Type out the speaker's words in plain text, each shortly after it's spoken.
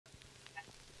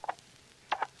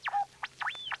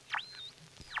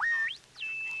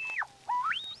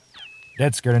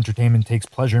Dead Scared Entertainment takes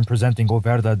pleasure in presenting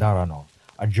Verda Darano,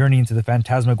 a journey into the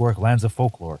phantasmagoric lands of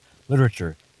folklore,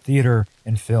 literature, theater,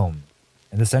 and film.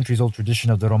 In the centuries-old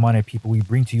tradition of the Romane people, we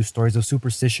bring to you stories of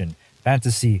superstition,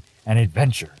 fantasy, and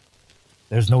adventure.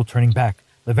 There's no turning back.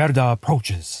 The Verda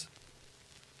approaches.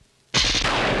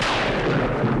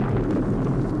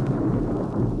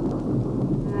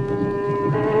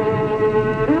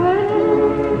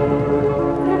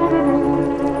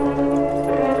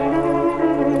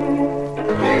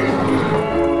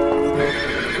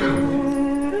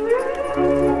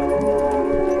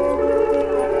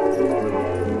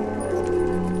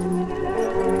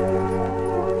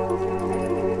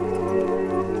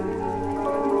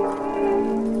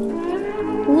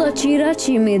 Latchi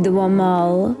Ratyi Miro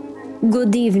Amal.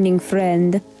 Good evening,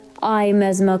 friend. I'm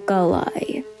Esma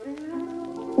Kallai.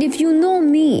 If you know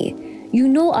me, you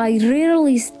know I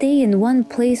rarely stay in one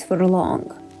place for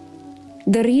long.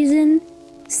 The reason?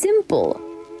 Simple.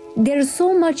 There's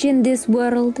so much in this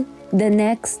world, the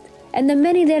next, and the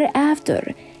many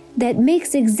thereafter that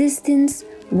makes existence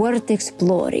worth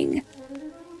exploring.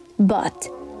 But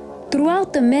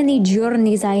throughout the many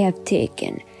journeys I have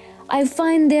taken, I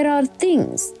find there are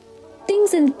things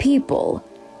and people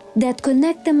that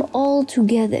connect them all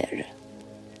together.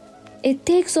 It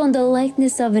takes on the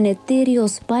likeness of an ethereal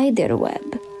spider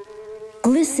web,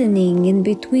 glistening in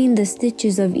between the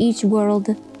stitches of each world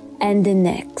and the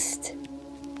next.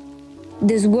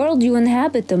 This world you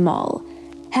inhabit, Amal,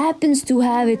 happens to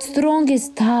have its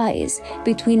strongest ties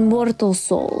between mortal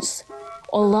souls,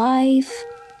 alive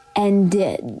and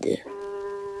dead.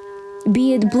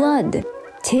 Be it blood,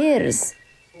 tears,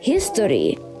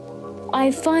 history, I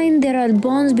find there are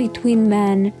bonds between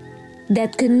man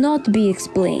that cannot be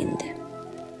explained.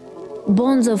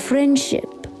 Bonds of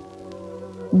friendship,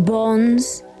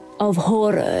 bonds of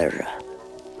horror.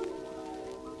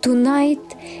 Tonight,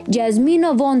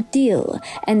 Jezmina von Thiele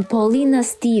and Paulina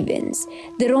Stevens,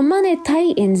 the Romane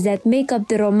Titans that make up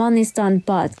the Romanistan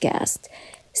Podcast,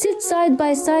 sit side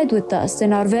by side with us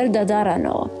in our Verda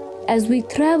Darano as we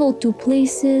travel to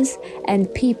places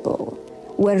and people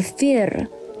where fear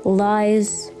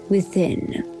lies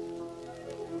within.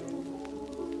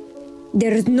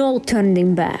 There's no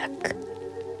turning back.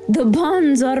 The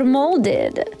bonds are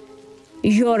molded.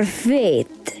 Your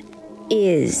fate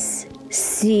is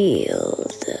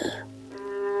sealed.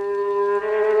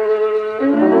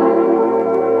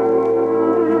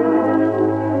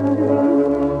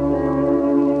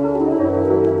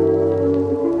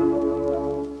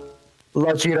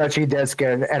 Latchi Ratyi Dead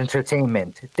Scared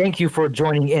Entertainment, thank you for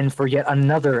joining in for yet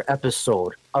another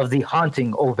episode of The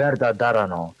Haunting of Verda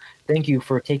Darano. Thank you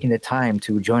for taking the time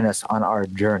to join us on our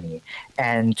journey.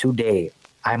 And today,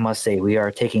 I must say, we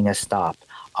are taking a stop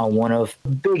on one of the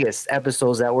biggest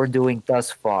episodes that we're doing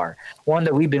thus far. One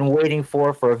that we've been waiting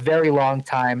for a very long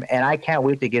time, and I can't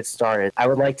wait to get started. I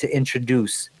would like to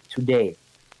introduce today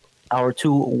our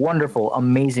two wonderful,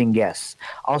 amazing guests.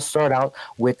 I'll start out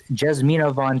with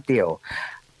Jezmina von Thiele,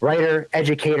 writer,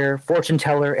 educator, fortune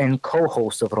teller, and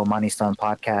co-host of Romanistan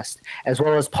Podcast, as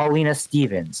well as Paulina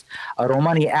Stevens, a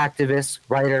Romani activist,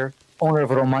 writer, owner of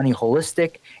Romani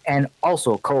Holistic, and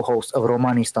also co-host of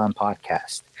Romanistan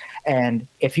Podcast. And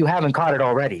if you haven't caught it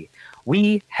already,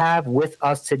 we have with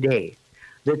us today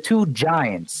the two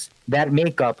giants that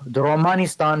make up the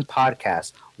Romanistan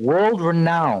Podcast,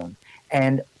 world-renowned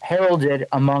and heralded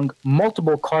among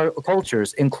multiple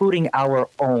cultures, including our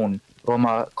own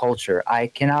Roma culture. I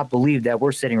cannot believe that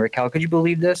we're sitting, Raquel. Could you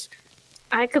believe this?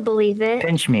 I could believe it.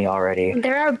 Pinch me already.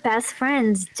 They're our best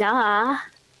friends, duh.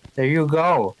 There you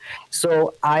go.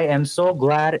 So I am so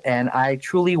glad, and I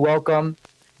truly welcome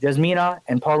Jezmina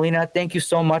and Paulina. Thank you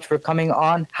so much for coming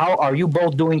on. How are you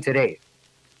both doing today?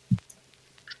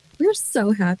 We're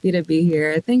so happy to be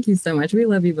here. Thank you so much. We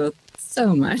love you both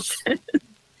so much.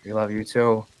 We love you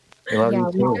too. We love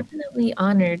you too. We're definitely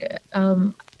honored.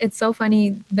 It's so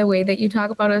funny the way that you talk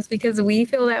about us because we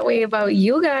feel that way about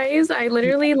you guys. I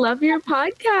literally love your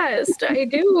podcast. I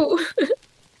do.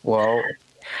 Well,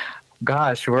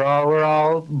 gosh, we're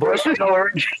all bush and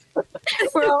orange.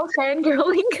 We're all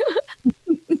fangirling.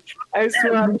 I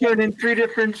swear I'm turning 3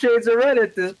 different shades of red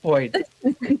at this point.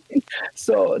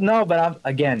 So, no, but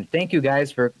again, thank you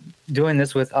guys for doing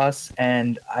this with us,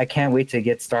 and I can't wait to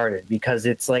get started because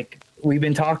it's like we've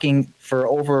been talking for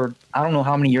over, I don't know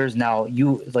how many years now.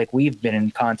 We've been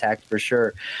in contact for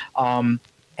sure. And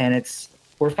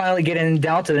we're finally getting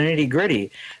down to the nitty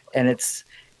gritty, and it's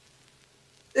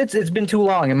been too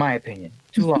long, in my opinion,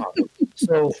 too long.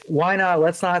 So why not?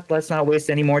 Let's not waste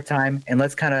any more time, and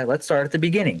let's start at the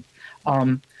beginning.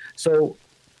 So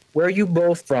where are you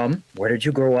both from? Where did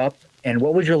you grow up? And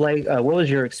what was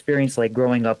your experience like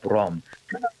growing up Rom?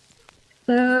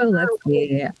 So let's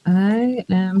see. I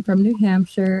am from New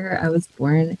Hampshire. I was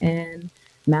born in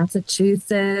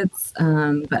Massachusetts,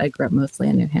 but I grew up mostly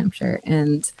in New Hampshire.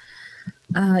 And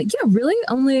really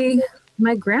only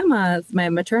my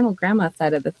maternal grandma's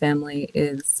side of the family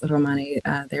is Romani.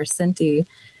 They're Sinti.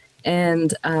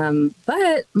 And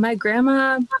but my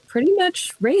grandma pretty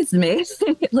much raised me.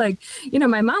 Like,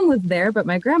 my mom was there, but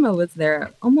my grandma was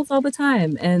there almost all the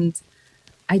time. And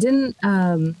I didn't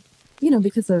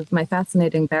because of my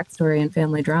fascinating backstory and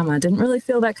family drama, didn't really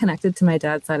feel that connected to my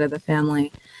dad's side of the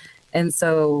family. And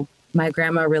so my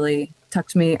grandma really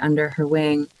tucked me under her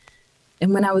wing.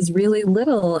 And when I was really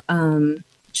little,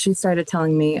 she started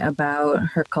telling me about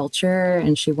her culture,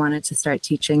 and she wanted to start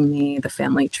teaching me the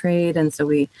family trade. And so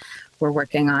we were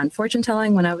working on fortune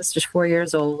telling when I was just 4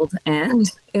 years old. And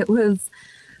it was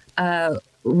a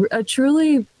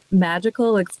truly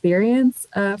magical experience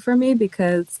for me,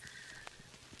 because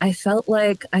I felt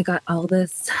like I got all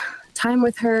this time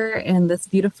with her in this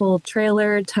beautiful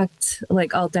trailer tucked,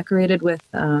 like all decorated with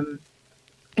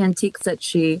antiques that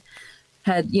she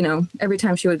had, every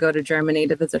time she would go to Germany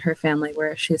to visit her family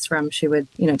where she's from, she would,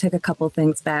 take a couple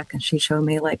things back, and she'd show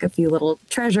me like a few little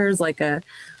treasures, like a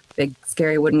big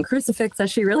scary wooden crucifix that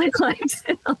she really liked,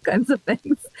 and all kinds of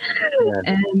things.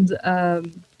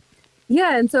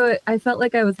 Yeah. And so I felt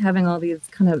like I was having all these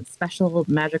kind of special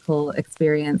magical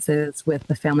experiences with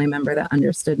the family member that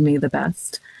understood me the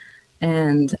best.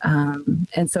 And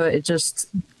so it just,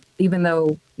 even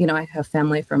though, I have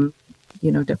family from,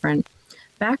 different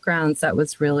backgrounds, that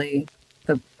was really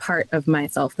the part of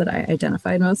myself that I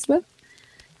identified most with.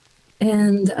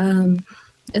 And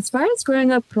as far as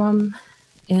growing up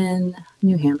in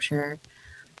New Hampshire,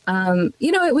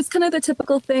 it was kind of the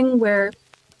typical thing where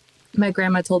my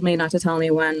grandma told me not to tell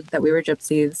anyone that we were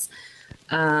gypsies.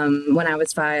 When I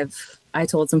was 5, I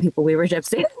told some people we were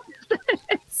gypsies.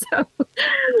 So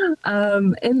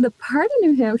in the part of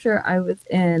New Hampshire I was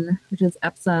in, which is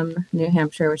Epsom, New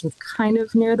Hampshire, which is kind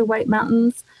of near the White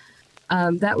Mountains,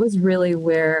 that was really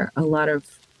where a lot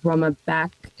of Roma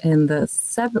back in the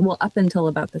up until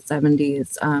about the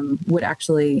 70s would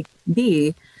actually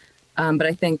be. But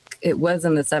I think it was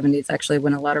in the 70s actually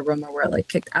when a lot of Roma were like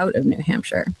kicked out of New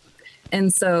Hampshire.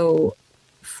 And so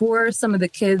for some of the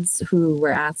kids who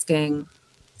were asking,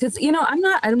 because,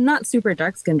 I'm not super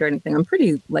dark skinned or anything. I'm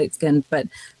pretty light skinned, but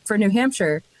for New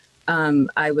Hampshire,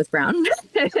 I was brown.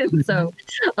 And so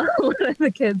a lot of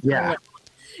the kids,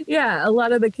 a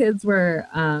lot of the kids were,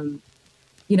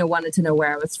 wanted to know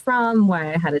where I was from,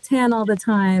 why I had a tan all the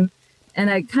time. And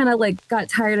I kind of like got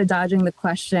tired of dodging the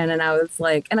question. And I was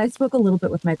like, and I spoke a little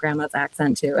bit with my grandma's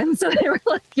accent too. And so they were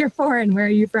like, "You're foreign. Where are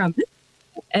you from?"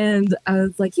 And I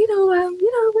was like,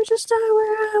 we're just,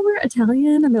 we're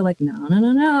Italian. And they're like, no.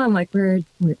 I'm like, we're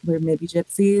maybe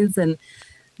gypsies. And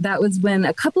that was when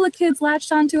a couple of kids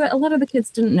latched onto it. A lot of the kids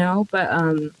didn't know, but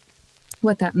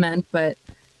what that meant. But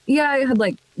yeah, I had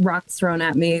like rocks thrown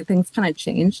at me. Things kind of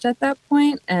changed at that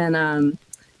point. And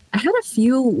I had a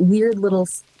few weird little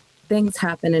things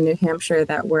happen in New Hampshire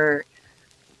that were,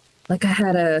 like, I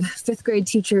had a 5th grade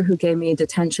teacher who gave me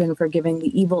detention for giving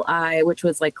the evil eye, which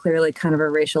was like clearly kind of a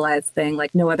racialized thing.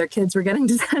 Like no other kids were getting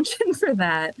detention for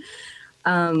that.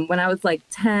 When I was like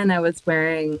 10, I was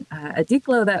wearing a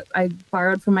diklo that I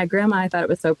borrowed from my grandma. I thought it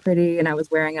was so pretty and I was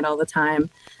wearing it all the time.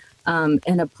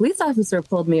 And a police officer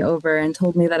pulled me over and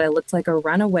told me that I looked like a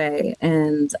runaway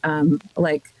and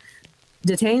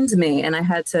detained me. And I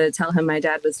had to tell him my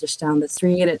dad was just down the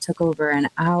street. It took over an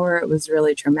hour. It was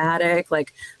really traumatic.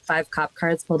 Like 5 cop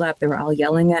cars pulled up. They were all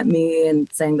yelling at me and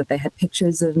saying that they had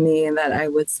pictures of me and that I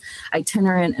was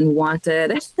itinerant and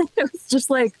wanted. It was just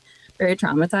like very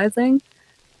traumatizing.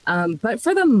 But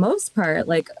for the most part,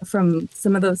 like from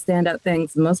some of those standout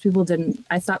things, most people didn't.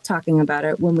 I stopped talking about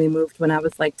it when we moved when I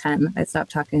was like 10. I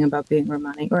stopped talking about being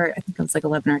Romani, or I think I was like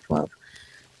 11 or 12.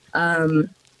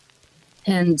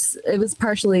 And it was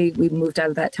partially we moved out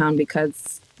of that town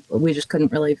because we just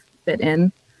couldn't really fit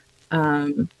in.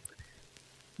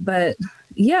 But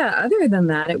yeah, other than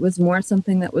that, it was more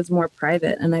something that was more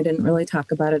private. And I didn't really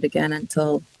talk about it again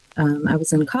until I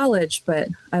was in college. But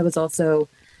I was also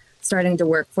starting to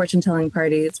work fortune-telling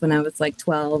parties when I was like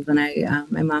 12. And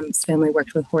my mom's family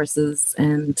worked with horses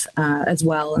and as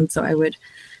well. And so I would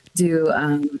do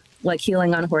like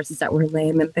healing on horses that were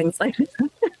lame and things like that.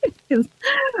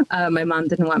 My mom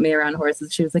didn't want me around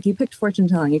horses. She was like, "You picked fortune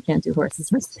telling, you can't do horses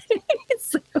for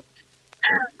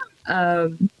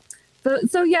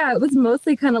so yeah, it was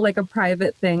mostly kind of like a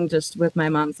private thing just with my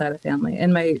mom's side of the family.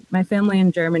 And my family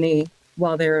in Germany,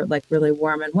 while they're like really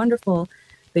warm and wonderful,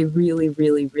 they really,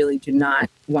 really, really do not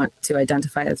want to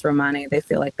identify as Romani. They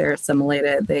feel like they're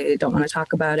assimilated. They don't want to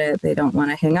talk about it. They don't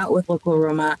want to hang out with local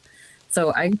Roma.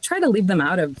 So I try to leave them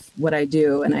out of what I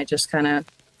do, and I just kind of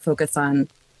focus on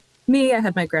me. I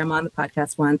had my grandma on the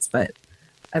podcast once, but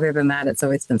other than that, it's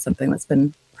always been something that's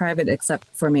been private, except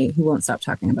for me, who won't stop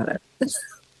talking about it.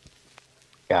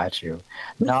 Got you.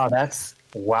 No, that's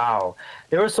wow.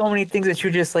 There were so many things that you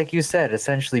just, like you said,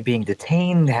 essentially being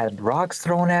detained, had rocks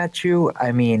thrown at you.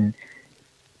 I mean,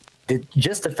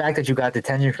 just the fact that you got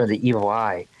detention for the evil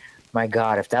eye, my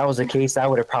God, if that was the case, I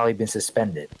would have probably been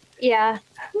suspended. Yeah.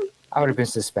 I would have been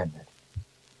suspended.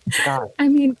 God. I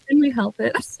mean, can we help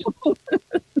it?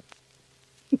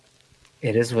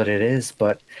 It is what it is,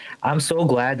 but I'm so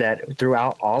glad that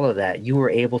throughout all of that, you were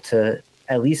able to,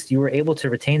 at least you were able to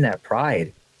retain that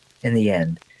pride in the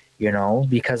end, you know,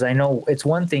 because I know it's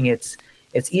one thing, it's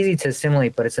easy to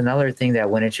assimilate, but it's another thing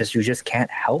that when it's just, you just can't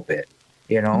help it,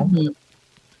 you know? Mm-hmm.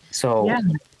 So yeah,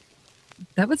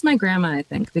 that was my grandma, I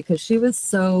think, because she was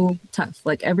so tough.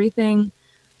 Like everything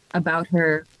about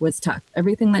her was tough.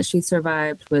 Everything that she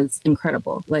survived was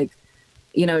incredible. Like,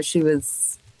 you know, she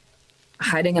was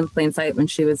hiding in plain sight when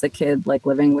she was a kid, like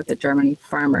living with a German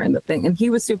farmer and the thing. And he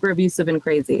was super abusive and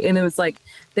crazy. And it was like,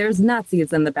 there's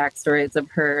Nazis in the backstories of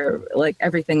her, like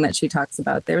everything that she talks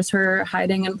about. There's her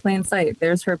hiding in plain sight.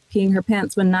 There's her peeing her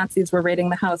pants when Nazis were raiding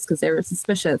the house because they were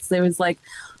suspicious. There was like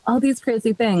all these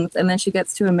crazy things. And then she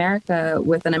gets to America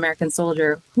with an American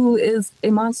soldier who is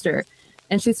a monster.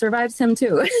 And she survives him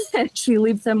too. And she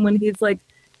leaves him when he's like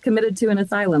committed to an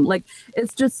asylum. Like,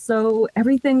 it's just so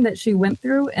everything that she went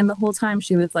through. And the whole time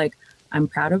she was like, I'm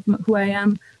proud of who I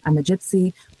am. I'm a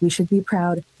gypsy. We should be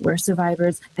proud. We're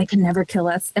survivors. They can never kill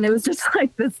us. And it was just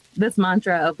like this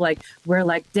mantra of like, we're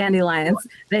like dandelions.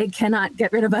 They cannot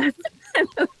get rid of us. And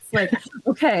it was like,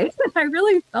 okay. I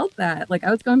really felt that. Like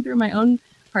I was going through my own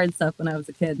hard stuff when I was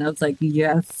a kid. And I was like,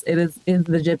 yes, it is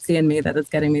the gypsy in me that is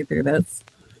getting me through this.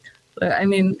 But, I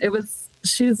mean,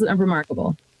 she's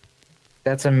remarkable.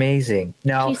 That's amazing.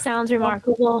 Now she sounds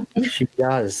remarkable. She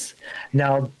does.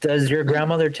 Now, does your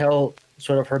grandmother tell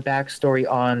sort of her backstory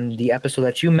on the episode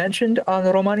that you mentioned on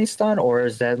the Romanistan, or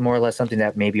is that more or less something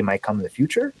that maybe might come in the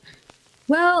future?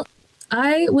 Well,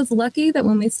 I was lucky that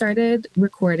when we started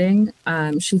recording,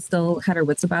 she still had her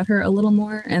wits about her a little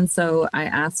more. And so I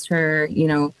asked her, you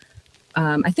know,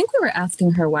 I think we were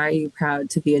asking her, why are you proud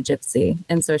to be a gypsy?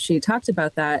 And so she talked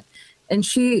about that. And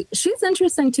she's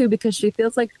interesting too, because she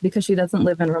feels like because she doesn't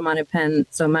live in Romane Pen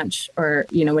so much, or,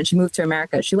 you know, when she moved to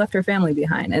America, she left her family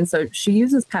behind. And so she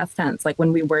uses past tense, like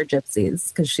when we were gypsies,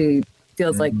 because she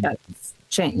feels like that's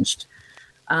changed.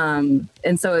 And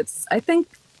so I think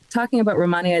talking about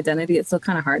Romani identity, it's still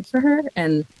kind of hard for her.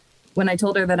 And when I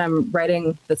told her that I'm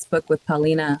writing this book with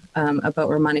Paulina about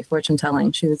Romani fortune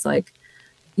telling, she was like,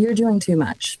 you're doing too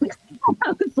much.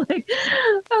 I was like,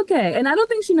 okay. And I don't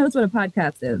think she knows what a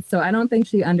podcast is. So I don't think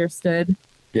she understood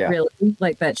really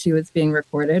like that she was being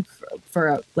recorded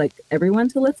for like everyone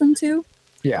to listen to.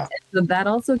 Yeah. And so that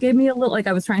also gave me a little, like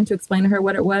I was trying to explain to her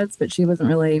what it was, but she wasn't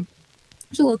really,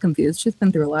 she's a little confused. She's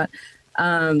been through a lot.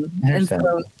 And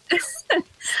so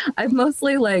I've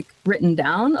mostly like written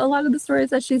down a lot of the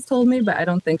stories that she's told me, but I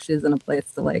don't think she's in a place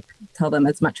to like tell them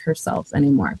as much herself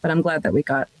anymore. But I'm glad that we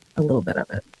got a little bit of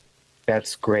it.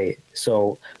 That's great.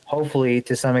 So hopefully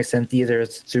to some extent, either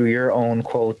through your own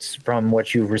quotes from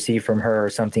what you've received from her or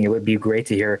something, it would be great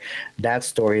to hear that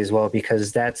story as well,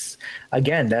 because that's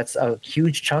a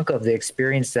huge chunk of the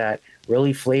experience that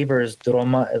really flavors the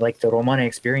Romane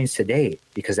experience today,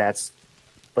 because that's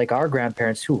like our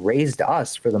grandparents who raised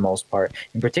us for the most part,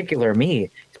 in particular me,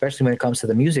 especially when it comes to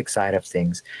the music side of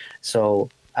things. So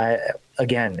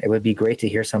again, it would be great to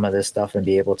hear some of this stuff and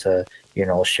be able to, you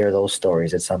know, share those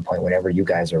stories at some point whenever you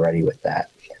guys are ready with that.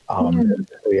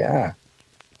 Yeah.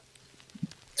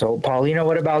 So Paulina,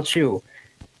 what about you?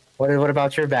 What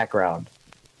about your background?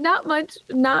 Not much.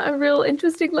 Not a real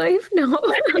interesting life. No.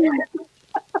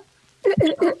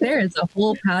 There is a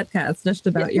whole podcast just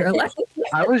about your life.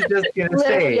 I was just gonna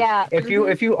say,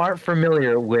 if you aren't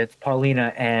familiar with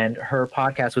Paulina and her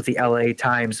podcast with the LA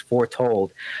Times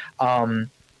Foretold,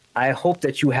 I hope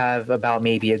that you have about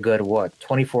maybe a good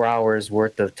 24 hours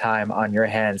worth of time on your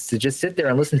hands to just sit there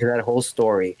and listen to that whole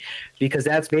story, because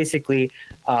that's basically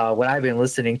what I've been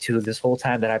listening to this whole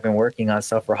time that I've been working on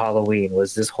stuff for Halloween,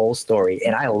 was this whole story,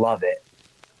 and I love it.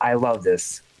 I love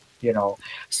this, you know,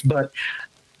 but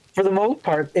for the most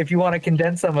part, if you want to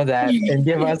condense some of that and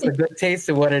give us a good taste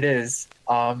of what it is,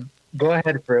 go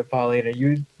ahead for it, Paulina.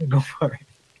 You go for it.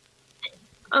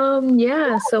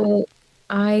 Yeah. So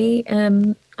I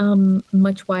am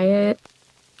Machwayat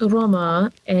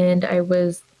Roma, and I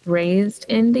was raised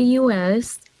in the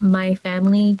US. My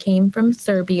family came from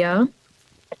Serbia.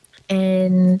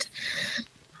 And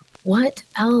what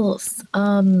else?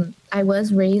 I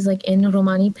was raised like in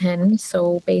Romani Pen.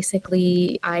 So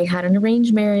basically I had an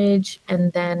arranged marriage,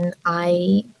 and then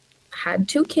I had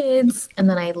 2 kids, and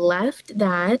then I left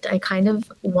that. I kind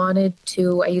of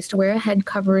I used to wear a head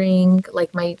covering,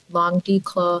 like my long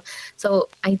declaw. So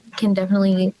I can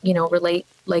definitely, relate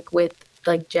like with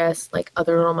like Jess, like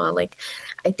other Roma. Like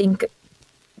I think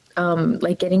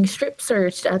like getting strip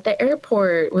searched at the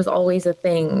airport was always a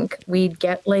thing. We'd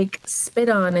get like spit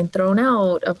on and thrown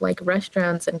out of like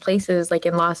restaurants and places like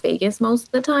in Las Vegas most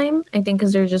of the time. I think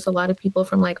because there's just a lot of people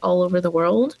from like all over the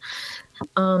world.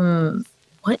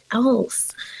 What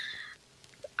else?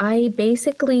 I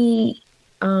basically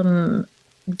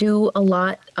do a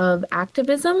lot of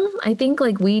activism. I think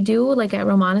like we do like at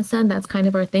Romanistan, that's kind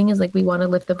of our thing, is like we want to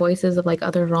lift the voices of like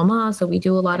other Roma. So we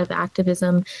do a lot of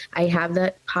activism. I have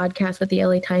that podcast with the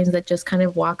LA Times that just kind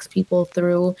of walks people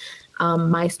through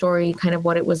my story, kind of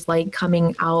what it was like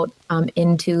coming out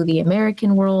into the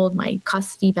American world, my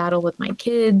custody battle with my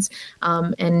kids,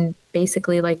 and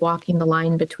basically like walking the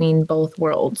line between both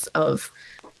worlds of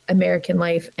American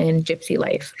life and gypsy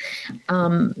life.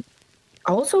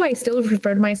 Also, I still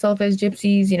refer to myself as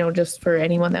gypsies, just for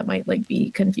anyone that might like be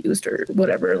confused or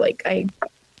whatever. Like I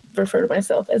refer to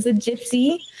myself as a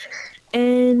gypsy,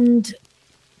 and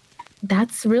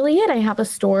that's really it. I have a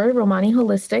store, Romani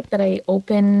Holistic, that I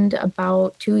opened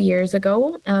about 2 years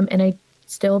ago, and I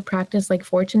still practice like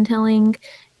fortune telling,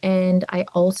 and I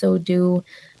also do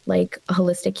like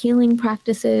holistic healing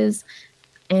practices,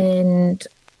 and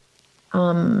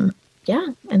yeah,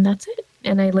 and that's it.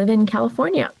 And I live in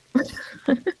California.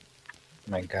 Oh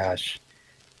my gosh.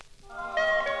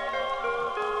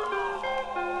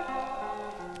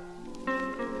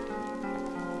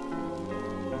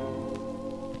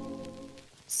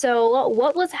 So,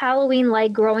 what was Halloween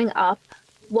like growing up?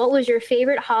 What was your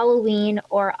favorite Halloween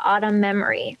or autumn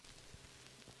memory?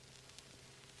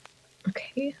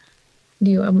 Okay.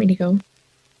 Do you want me to go?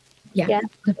 Yeah.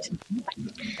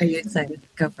 Are you excited?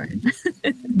 Go for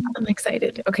it. I'm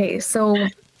excited. Okay, so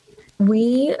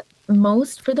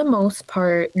for the most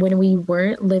part, when we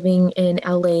weren't living in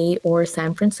LA or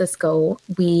San Francisco,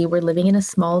 we were living in a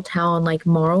small town like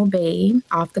Morro Bay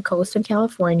off the coast of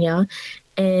California.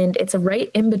 And it's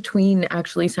right in between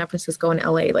actually San Francisco and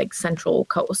LA, like central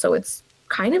coast. So it's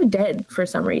kind of dead for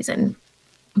some reason.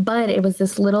 But it was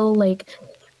this little like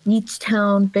beach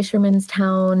town, fisherman's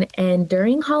town. And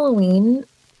during Halloween,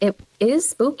 it is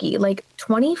spooky, like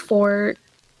 24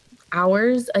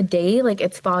 hours a day, like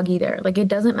it's foggy there. Like it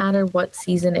doesn't matter what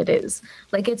season it is.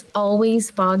 Like it's always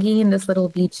foggy in this little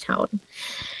beach town.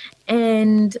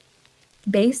 And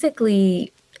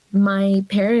basically my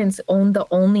parents owned the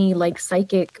only like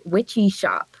psychic witchy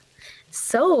shop.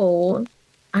 So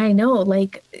I know,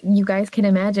 like you guys can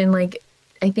imagine, like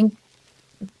I think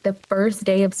the first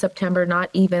day of September, not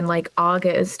even like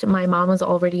August, my mom was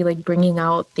already like bringing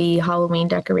out the Halloween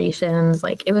decorations.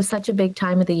 Like it was such a big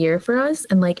time of the year for us.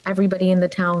 And like everybody in the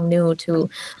town knew to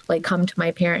like come to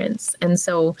my parents. And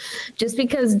so just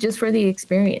for the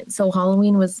experience. So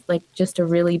Halloween was like just a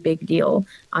really big deal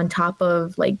on top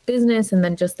of like business. And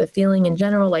then just the feeling in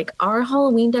general, like our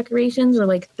Halloween decorations were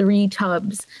like 3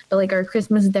 tubs, but like our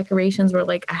Christmas decorations were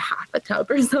like a half a tub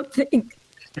or something.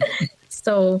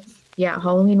 So yeah,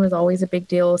 Halloween was always a big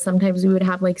deal. Sometimes we would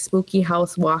have like spooky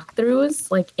house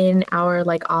walkthroughs, like in our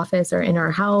like office or in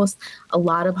our house, a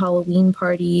lot of Halloween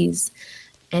parties,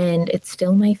 and it's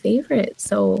still my favorite.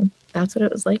 So that's what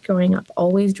it was like growing up,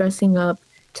 always dressing up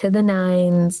to the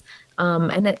nines.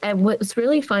 And what was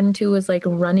really fun too was like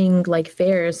running like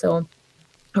fairs. So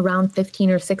around 15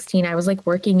 or 16, I was like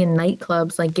working in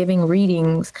nightclubs, like giving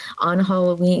readings on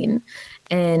Halloween.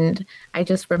 And I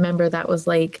just remember that was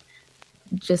like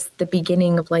just the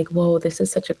beginning of like, whoa, this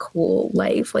is such a cool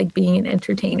life, like being an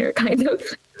entertainer kind of.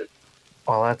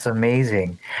 Well, that's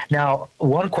amazing. Now,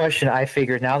 one question I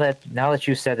figured now that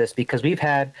you said this, because we've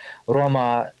had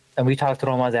Roma and we talked to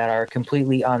Roma that are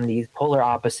completely on the polar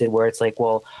opposite, where it's like,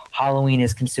 well, Halloween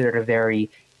is considered a very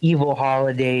evil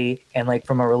holiday, and like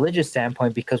from a religious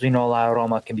standpoint, because we know a lot of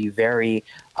Roma can be very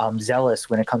zealous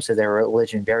when it comes to their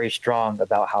religion, very strong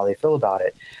about how they feel about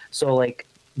it. So like,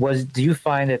 do you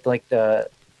find that like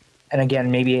and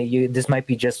again, maybe this might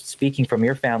be just speaking from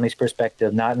your family's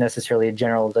perspective, not necessarily in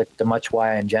general, like the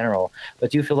Muchwaya in general,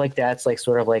 but do you feel like that's like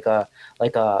sort of like a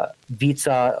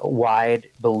Vitsa wide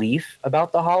belief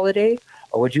about the holiday?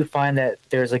 Or would you find that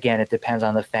it depends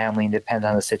on the family and depends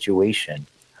on the situation?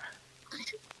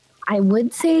 I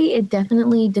would say it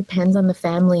definitely depends on the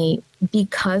family.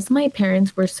 Because my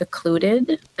parents were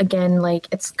secluded, again, like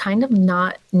it's kind of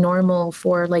not normal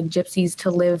for like gypsies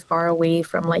to live far away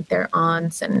from like their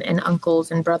aunts and uncles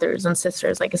and brothers and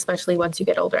sisters, like especially once you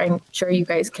get older. I'm sure you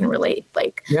guys can relate.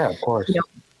 Like, Yeah, of course. you know,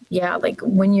 yeah, like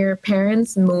when your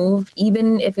parents move,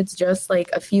 even if it's just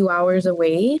like a few hours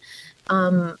away,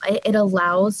 it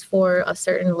allows for a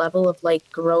certain level of like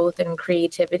growth and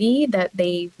creativity that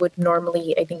they would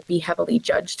normally, I think, be heavily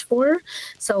judged for.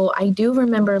 So I do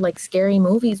remember like scary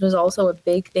movies was also a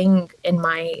big thing in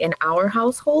our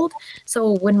household.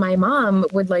 So when my mom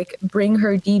would like bring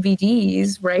her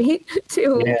DVDs, right,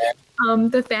 to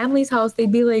the family's house,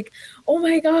 they'd be like, "Oh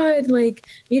my God, like,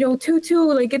 you know, Tutu,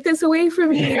 like get this away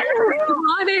from me. It's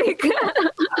demonic."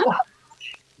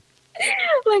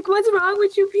 Like, what's wrong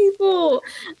with you people?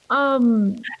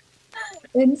 And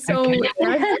so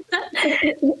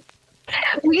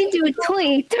we do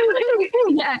tweet.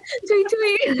 yeah,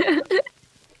 tweet.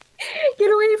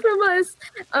 Get away from us.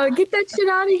 Get that shit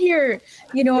out of here.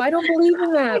 You know, I don't believe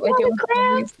in that. Like, it was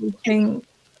always the thing.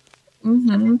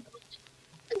 Mm-hmm.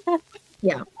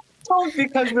 Yeah.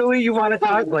 Because really you want to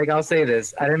talk, like, I'll say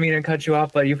this, I didn't mean to cut you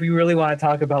off, but if we really want to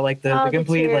talk about like the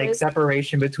complete like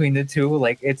separation between the two,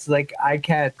 like it's like I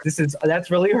can't, that's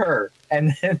really her.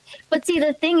 And then, but see,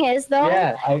 the thing is though,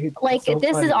 like so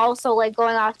this funny. is also like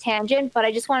going off tangent, but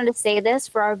I just wanted to say this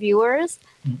for our viewers.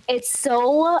 It's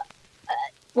so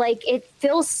like it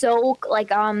feels so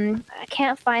like I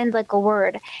can't find like a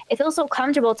word. It feels so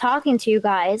comfortable talking to you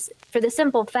guys for the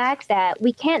simple fact that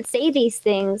we can't say these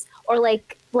things or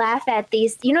like laugh at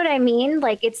these, you know what I mean?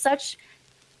 Like it's such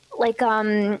like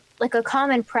a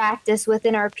common practice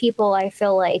within our people, I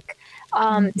feel like,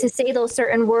 to say those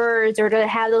certain words or to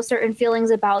have those certain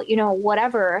feelings about, you know,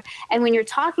 whatever. And when you're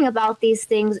talking about these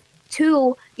things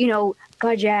to, you know,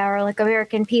 Gadje or like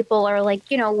American people or like,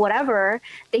 you know, whatever,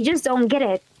 they just don't get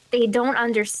it. They don't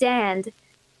understand,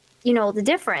 you know, the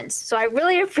difference. So I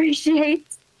really appreciate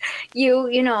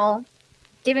you know,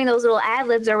 giving those little ad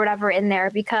libs or whatever in there,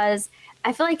 because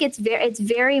I feel like it's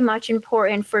very much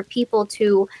important for people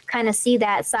to kind of see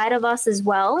that side of us as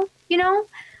well, you know?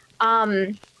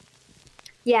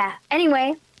 Yeah.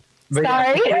 Anyway,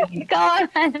 sorry. Go on.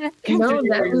 No,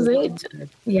 that was it.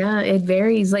 Yeah, it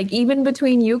varies. Like even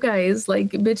between you guys,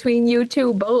 like between you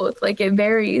two both, like it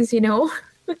varies, you know?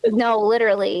 No,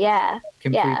 literally, yeah.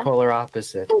 Complete polar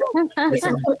opposite.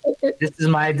 This is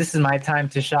my time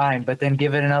to shine, but then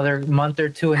give it another month or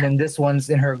two, and then this one's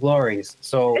in her glories.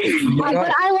 So, but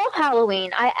I love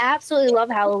Halloween. I absolutely love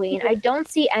Halloween. I don't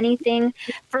see anything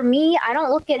for me. I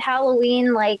don't look at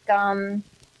Halloween like an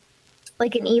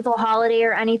evil holiday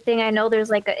or anything. I know there's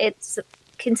like it's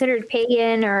considered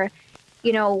pagan or,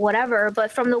 you know, whatever.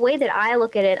 But from the way that I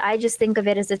look at it, I just think of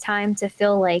it as a time to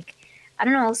feel like, I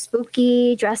don't know,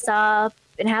 spooky, dress up,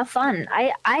 and have fun.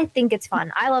 I think it's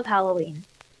fun. I love Halloween.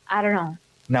 I don't know.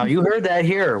 Now you heard that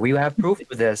here. We have proof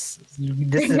of this.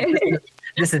 This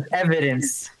is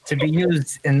evidence to be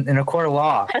used in a court of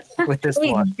law with this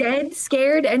Wait, one. Dead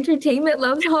Scared Entertainment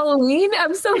loves Halloween?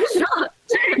 I'm so shocked.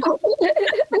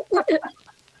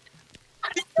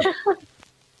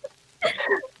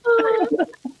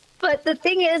 But the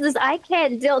thing is I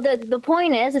can't deal. The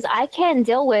point is I can't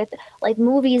deal with like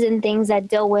movies and things that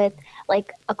deal with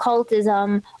like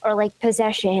occultism or like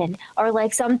possession or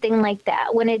like something like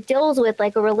that. When it deals with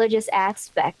like a religious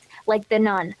aspect, like The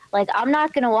Nun, like I'm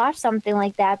not gonna watch something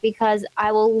like that because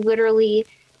I will literally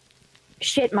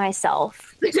shit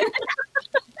myself.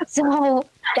 So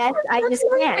I just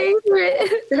can't.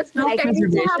 That's my favorite. I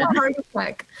need to have a heart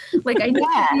attack. Like I need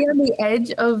to be on the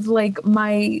edge of like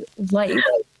my life.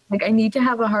 Like I need to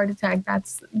have a heart attack.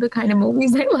 That's the kind of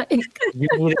movies I like. You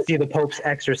need to see The Pope's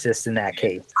Exorcist in that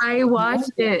case. I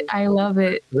watched it. I love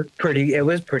it. It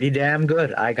was pretty damn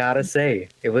good. I gotta say,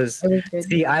 it was.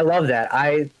 See, I love that.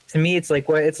 To me, it's like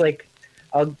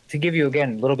to give you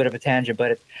again a little bit of a tangent,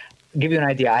 but give you an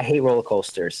idea. I hate roller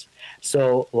coasters.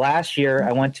 So last year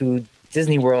I went to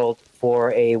Disney World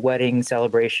for a wedding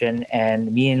celebration,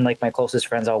 and me and like my closest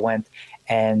friends all went,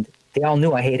 and they all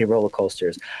knew I hated roller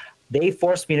coasters. They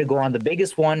forced me to go on the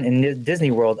biggest one in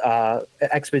Disney World,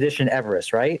 Expedition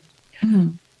Everest, right?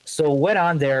 Mm-hmm. So went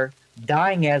on there,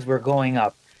 dying as we're going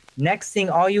up. Next thing,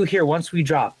 all you hear once we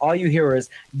drop, all you hear is,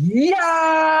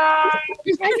 yeah!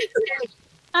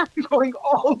 I'm going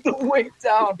all the way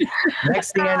down.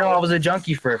 Next thing I know, I was a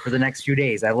junkie for the next few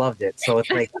days. I loved it. So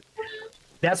it's like,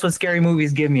 that's what scary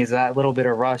movies give me, is that little bit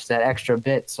of rush, that extra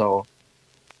bit. So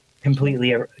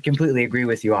completely agree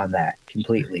with you on that.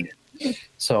 Completely.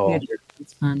 So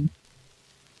it's fun.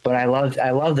 But I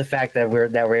love the fact that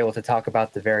we're able to talk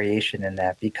about the variation in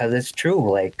that, because it's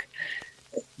true. Like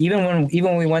even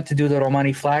when we went to do the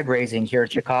Romani flag raising here in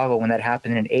Chicago, when that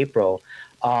happened in April,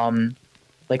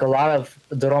 like a lot of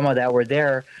the Roma that were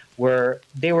there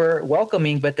they were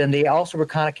welcoming, but then they also were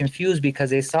kind of confused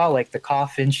because they saw like the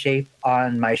coffin shape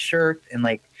on my shirt, and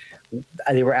like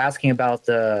they were asking about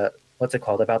the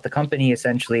about the company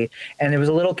essentially, and it was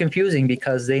a little confusing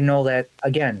because they know that,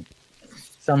 again,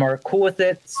 some are cool with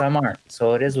it, some aren't.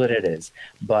 So it is what it is.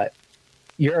 But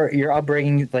your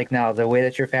upbringing, like now, the way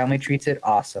that your family treats it,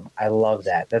 awesome. I love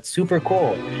that. That's super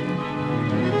cool.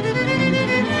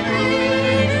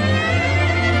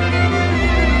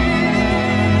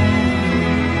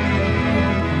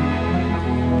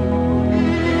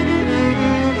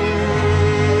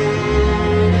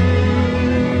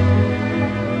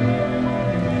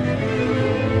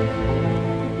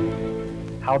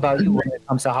 How about you when it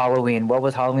comes to Halloween? What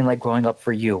was Halloween like growing up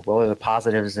for you? What were the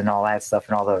positives and all that stuff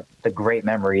and all the great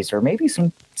memories, or maybe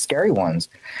some scary ones?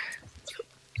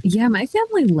 Yeah, my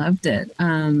family loved it.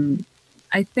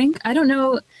 I don't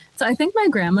know. So I think my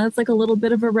grandma's like a little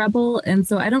bit of a rebel. And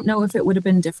so I don't know if it would have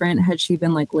been different had she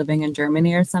been like living in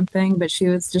Germany or something. But she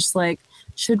was just like,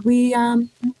 should we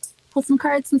pull some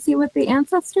cards and see what the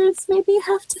ancestors maybe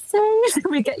have to say? Should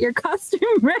we get your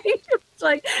costume right?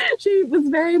 Like, she was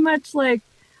very much like,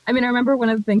 I mean, I remember one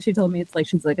of the things she told me,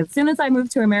 she's like, as soon as I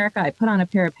moved to America, I put on a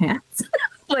pair of pants.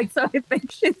 Like, so I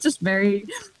think she's just very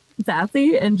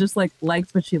sassy and just like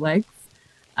likes what she likes.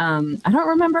 I don't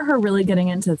remember her really getting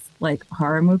into like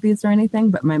horror movies or anything,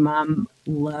 but my mom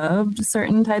loved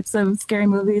certain types of scary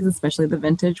movies, especially the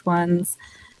vintage ones.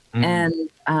 And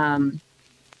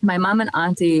my mom and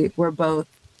auntie were both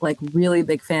like really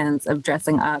big fans of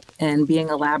dressing up and being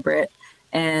elaborate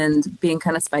and being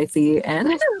kind of spicy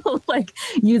and like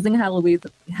using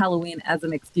Halloween as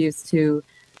an excuse to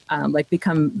like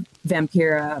become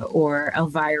Vampira or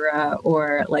Elvira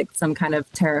or like some kind of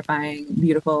terrifying,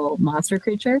 beautiful monster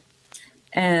creature.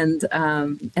 And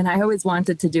I always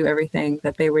wanted to do everything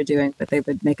that they were doing, but they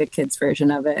would make a kid's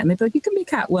version of it. And they'd be like, you can be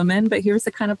Catwoman, but here's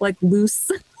a kind of like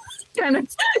loose kind of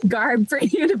garb for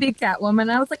you to be Catwoman.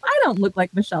 And I was like, I don't look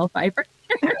like Michelle Pfeiffer.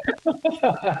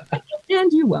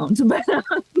 And you won't.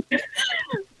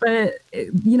 But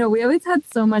you know, we always had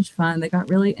so much fun. They got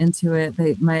really into it.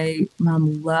 My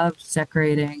mom loved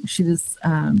decorating. She was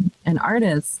an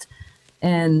artist.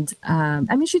 And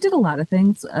I mean, she did a lot of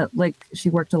things. Like she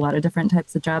worked a lot of different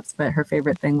types of jobs, but her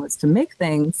favorite thing was to make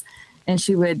things. And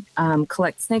she would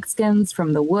collect snake skins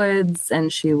from the woods,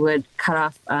 and she would cut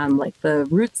off like the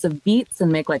roots of beets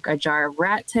and make like a jar of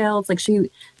rat tails. Like she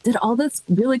did all this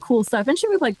really cool stuff. And she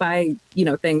would like buy, you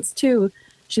know, things too.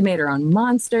 She made her own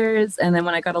monsters. And then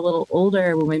when I got a little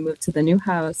older, when we moved to the new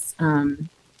house,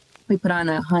 we put on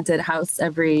a haunted house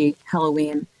every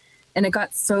Halloween. And it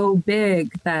got so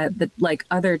big that like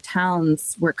other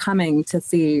towns were coming to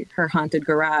see her haunted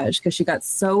garage because she got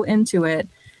so into it.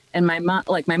 And my mom,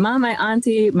 my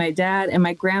auntie, my dad, and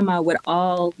my grandma would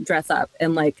all dress up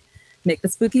and like make the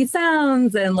spooky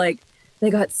sounds. And like they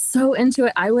got so into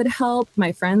it. I would help,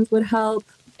 my friends would help.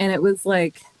 And it was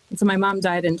like, so my mom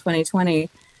died in 2020.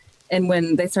 And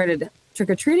when they started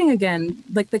trick-or-treating again,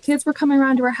 like the kids were coming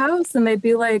around to her house and they'd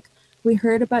be like, we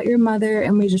heard about your mother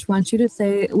and we just want you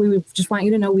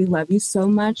to know we love you so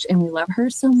much and we love her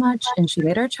so much. And she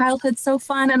made our childhood so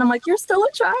fun. And I'm like, you're still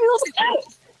a child.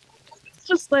 It's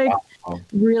just like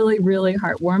really, really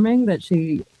heartwarming that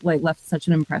she like left such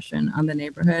an impression on the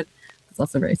neighborhood. It's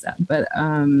also very sad, but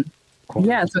cool.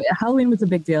 Yeah, so Halloween was a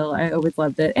big deal. I always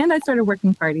loved it. And I started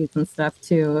working parties and stuff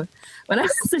too when I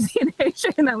was a teenager,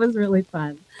 and that was really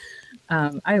fun.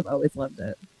 I've always loved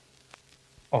it.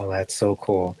 Oh, that's so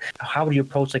cool. How would you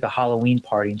approach like a Halloween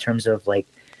party in terms of like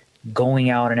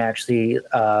going out and actually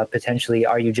potentially,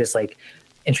 are you just like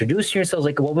introducing yourselves?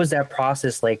 Like what was that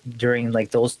process like during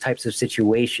like those types of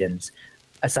situations,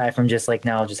 aside from just like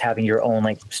now just having your own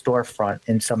like storefront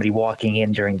and somebody walking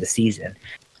in during the season?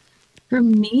 For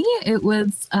me, it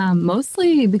was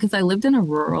mostly because I lived in a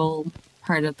rural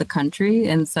part of the country.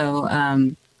 And so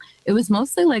it was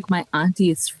mostly like my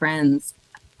auntie's friends'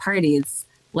 parties.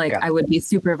 Like I would be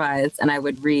supervised and I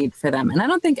would read for them. And I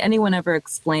don't think anyone ever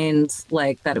explained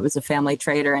like that it was a family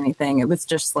trait or anything. It was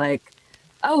just like,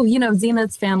 oh, you know,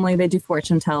 Zena's family, they do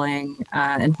fortune telling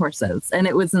and horses. And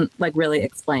it wasn't like really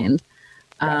explained.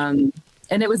 And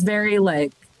it was very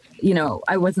like, you know,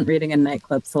 I wasn't reading in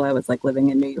nightclubs till I was like living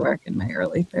in New York in my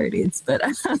early 30s. But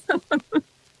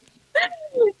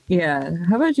yeah.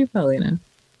 How about you, Paulina?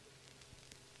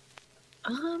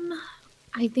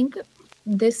 I think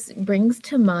this brings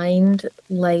to mind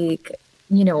like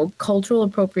cultural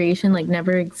appropriation like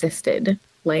never existed,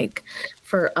 like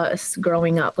for us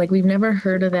growing up. Like we've never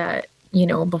heard of that,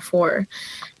 before.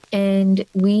 And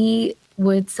we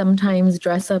would sometimes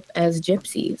dress up as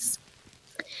gypsies.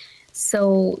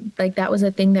 So like that was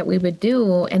a thing that we would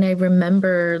do. And I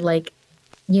remember like,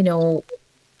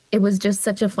 it was just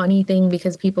such a funny thing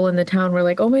because people in the town were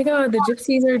like, oh my God, the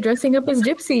gypsies are dressing up as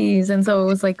gypsies. And so it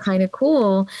was like kind of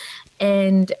cool.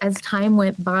 And as time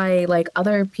went by, like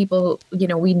other people,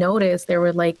 we noticed there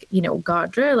were like,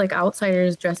 Gadje, like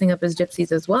outsiders dressing up as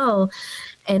gypsies as well.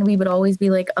 And we would always be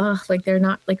like, oh, like they're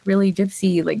not like really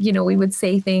gypsy. Like, we would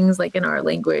say things like in our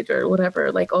language or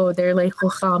whatever, like, oh, they're like,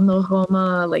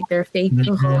 Roma, like they're fake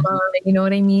Roma, you know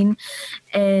what I mean?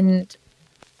 And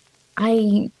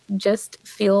I just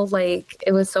feel like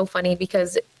it was so funny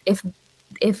because if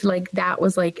like that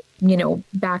was like,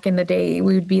 back in the day,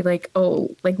 we would be like,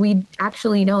 oh, like we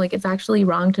actually know like it's actually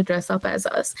wrong to dress up as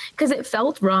us because it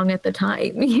felt wrong at the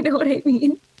time. You know what I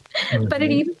mean? Mm-hmm. But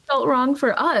it even felt wrong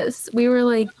for us. We were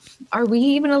like, are we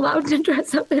even allowed to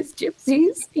dress up as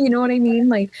gypsies? You know what I mean?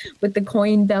 Like with the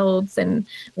coin belts, and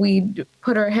we'd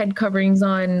put our head coverings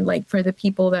on like for the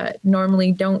people that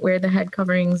normally don't wear the head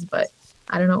coverings. But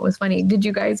I don't know, it was funny. Did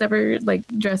you guys ever like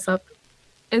dress up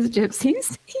as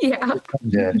gypsies? Yeah.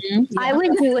 Mm-hmm. I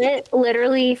would do it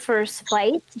literally for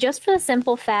spite, just for the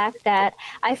simple fact that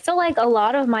I feel like a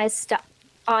lot of my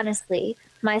honestly,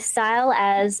 my style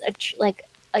as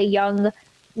a young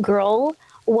girl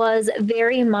was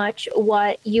very much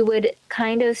what you would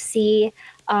kind of see,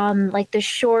 like the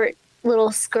short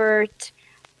little skirt,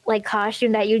 like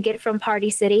costume that you'd get from Party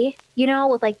City,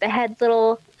 with like the head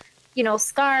little,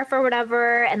 scarf or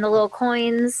whatever, and the little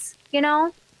coins, Yeah.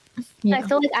 I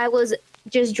feel like I was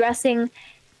just dressing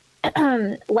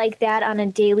like that on a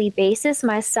daily basis.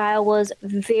 My style was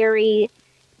very,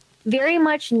 very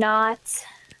much not,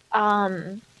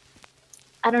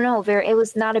 I don't know, it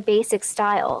was not a basic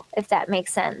style, if that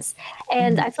makes sense.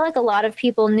 And I feel like a lot of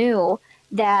people knew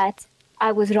that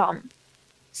I was Rom.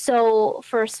 So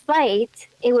for spite,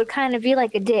 it would kind of be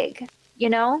like a dig,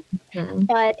 Mm-hmm.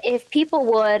 But if people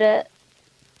would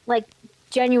like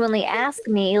genuinely ask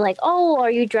me like, oh, are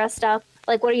you dressed up?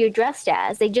 Like, what are you dressed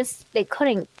as? They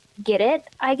couldn't get it,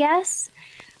 I guess.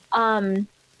 I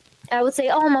would say,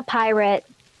 oh, I'm a pirate.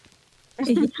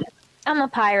 I'm a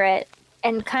pirate.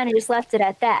 And kind of just left it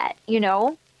at that,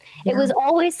 Yeah. It was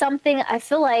always something, I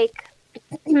feel like,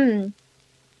 I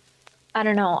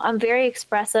don't know, I'm very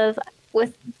expressive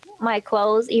with my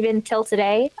clothes, even till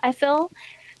today, I feel.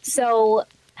 So,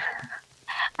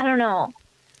 I don't know.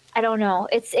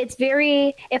 It's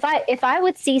very, if I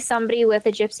would see somebody with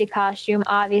a gypsy costume,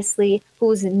 obviously,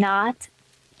 who's not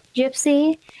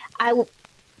gypsy,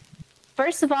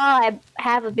 first of all, I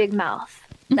have a big mouth.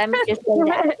 Let me just say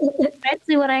that.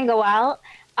 Especially when I go out,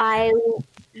 I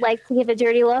like to give a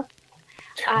dirty look.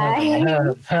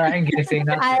 I'm guessing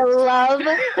that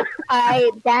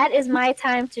is my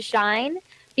time to shine,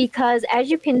 because as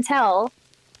you can tell,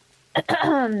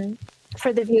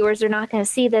 for the viewers, they're not going to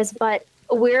see this, but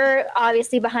we're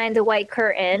obviously behind the white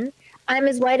curtain. I'm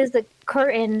as white as the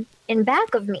curtain in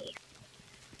back of me.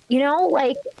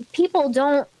 Like people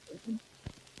don't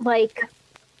like,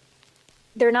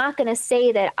 they're not going to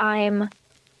say that I'm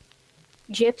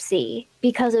gypsy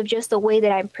because of just the way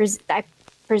that I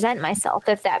present myself,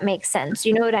 if that makes sense.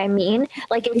 You know what I mean?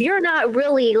 Like if you're not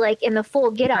really like in the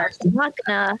full get up, they're not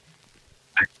gonna,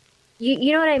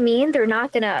 you know what I mean? They're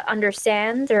not gonna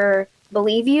understand or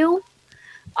believe you.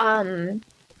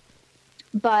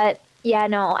 But yeah,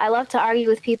 no, I love to argue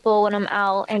with people when I'm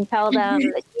out and tell them,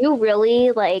 you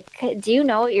really do you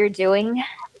know what you're doing?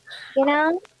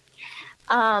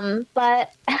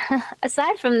 But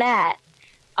aside from that,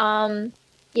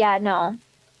 yeah, no,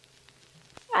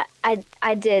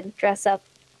 I did dress up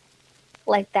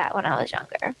like that when I was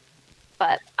younger,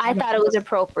 but I thought it was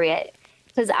appropriate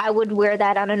because I would wear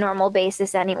that on a normal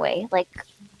basis anyway. Like,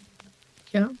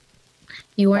 yeah,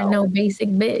 you are no basic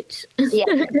bitch. Yeah.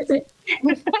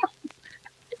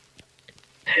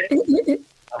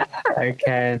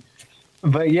 Okay,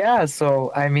 but yeah,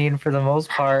 so I mean, for the most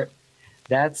part,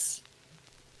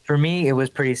 for me, it was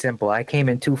pretty simple. I came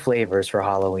in 2 flavors for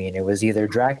Halloween. It was either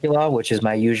Dracula, which is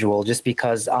my usual, just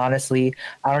because honestly,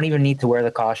 I don't even need to wear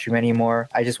the costume anymore.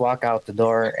 I just walk out the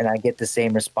door and I get the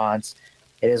same response.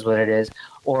 It is what it is.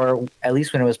 Or at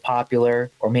least when it was popular,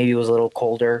 or maybe it was a little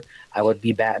colder, I would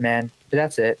be Batman. But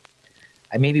that's it.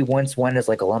 I maybe once went as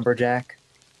like a lumberjack.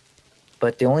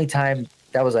 But the only time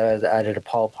that was at a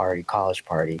college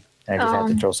party. and I just had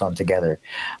to throw something together.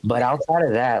 But outside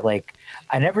of that, like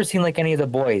I never seen like any of the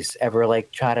boys ever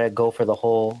like try to go for the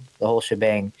whole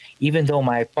shebang. Even though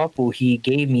my papu, he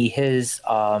gave me his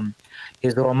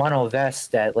Romano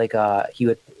vest that like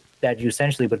that you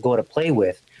essentially would go to play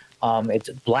with. It's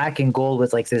black and gold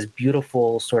with like this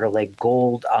beautiful sort of like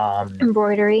gold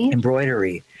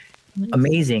embroidery.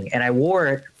 Amazing. And I wore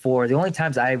it for the only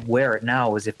times I wear it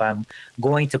now is if I'm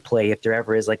going to play, if there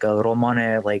ever is like a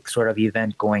Romane like sort of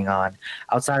event going on.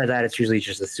 Outside of that, it's usually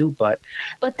just a suit. But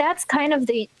that's kind of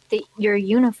your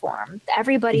uniform.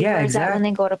 Everybody wears that when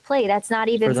they go to play. That's not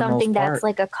even something that's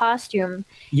like a costume,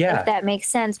 if that makes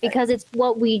sense, because it's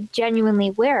what we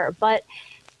genuinely wear. But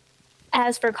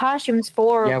as for costumes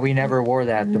for we never wore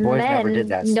that. The boys never did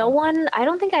that. No one. I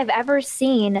don't think I've ever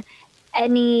seen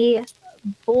any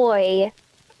boy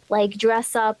like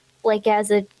dress up like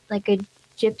as a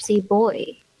gypsy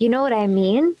boy. You know what I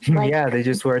mean? Like, they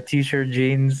just wear t-shirt,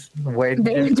 jeans, white. No,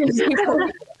 but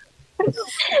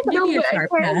I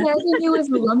can't imagine you as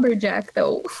a lumberjack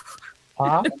though.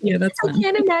 Huh? Yeah, that's fun. I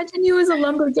can't imagine you as a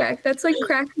lumberjack. That's like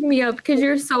cracking me up because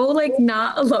you're so like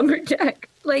not a lumberjack.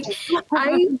 Like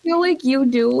I feel like you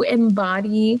do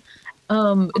embody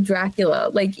Dracula.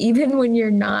 Like even when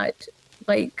you're not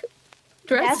like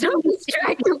dressed up as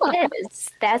Dracula.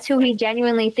 That's who he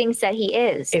genuinely thinks that he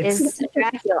is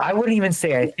Dracula. I wouldn't even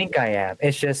say I think I am.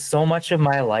 It's just so much of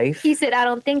my life. He said, I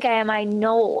don't think I am, I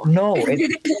know. No.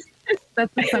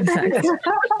 That's the subtext.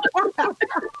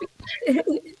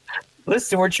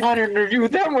 Listen, we're trying to interview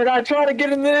them. We're not trying to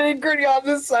get in the nitty-gritty on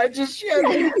this side just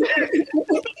yet.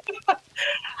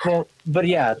 Well, but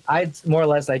yeah, I just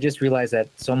realized that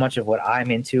so much of what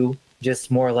I'm into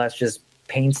just more or less just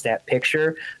paints that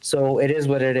picture. So it is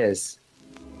what it is.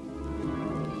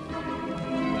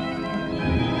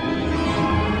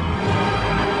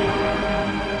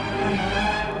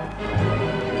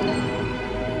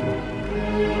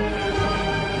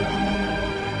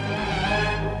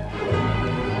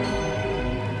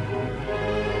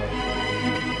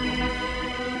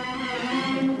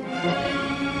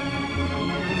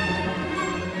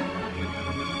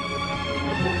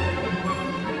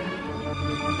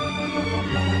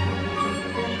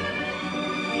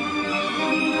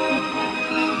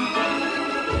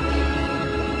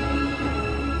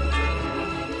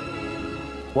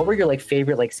 What were your like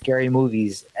favorite like scary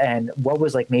movies, and what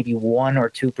was like maybe one or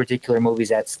two particular movies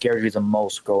that scared you the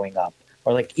most growing up,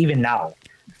 or like even now?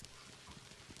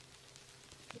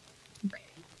 Okay.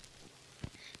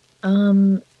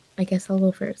 I guess I'll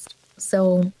go first.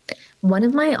 So, one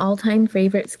of my all-time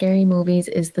favorite scary movies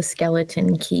is The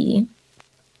Skeleton Key.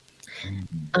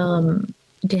 Have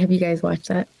you guys watched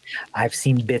that? I've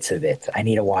seen bits of it. I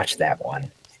need to watch that one.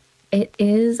 It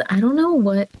is, I don't know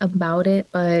what about it,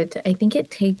 but I think it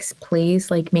takes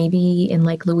place like maybe in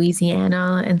like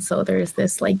Louisiana. And so there's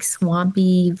this like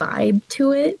swampy vibe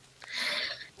to it.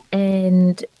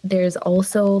 And there's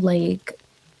also like,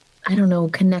 I don't know,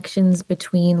 connections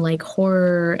between like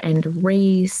horror and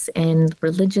race and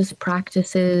religious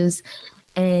practices.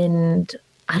 And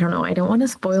I don't know, I don't want to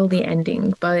spoil the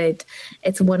ending, but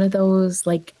it's one of those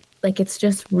like it's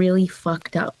just really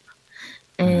fucked up.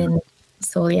 And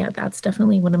so yeah, that's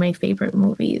definitely one of my favorite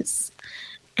movies.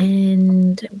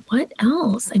 And what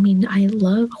else? I mean, I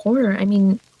love horror. I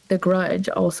mean, The Grudge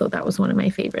also, that was one of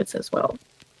my favorites as well.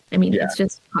 I mean, it's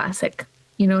just classic.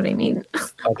 You know what I mean?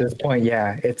 At this point,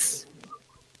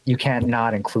 you can't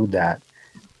not include that.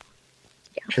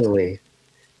 Yeah. Truly.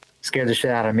 Scared the shit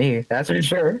out of me. That's for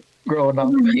sure. Growing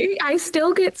up. I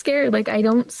still get scared. Like, I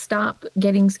don't stop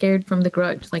getting scared from The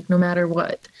Grudge, like, no matter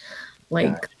what.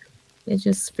 Like, it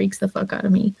just freaks the fuck out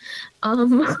of me.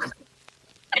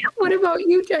 What about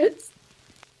you, Jez?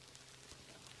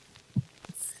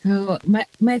 So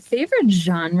my favorite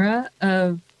genre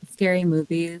of scary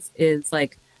movies is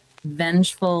like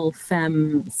vengeful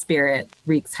femme spirit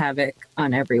wreaks havoc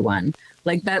on everyone.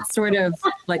 Like that's sort of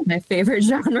like my favorite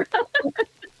genre.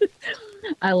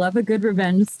 I love a good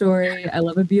revenge story. I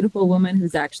love a beautiful woman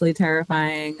who's actually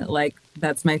terrifying. Like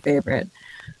that's my favorite.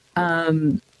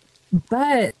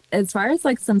 But as far as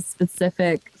like some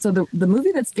specific, so the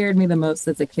movie that scared me the most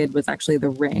as a kid was actually The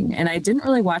Ring. And I didn't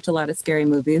really watch a lot of scary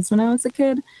movies when I was a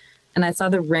kid. And I saw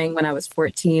The Ring when I was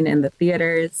 14 in the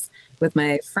theaters with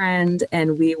my friend.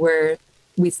 And we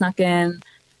snuck in.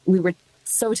 We were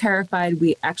so terrified.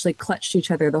 We actually clutched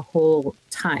each other the whole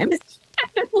time.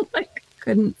 Like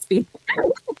couldn't speak.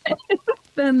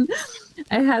 Then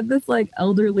I had this like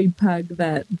elderly pug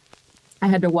that I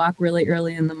had to walk really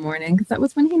early in the morning because that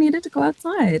was when he needed to go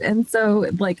outside. And so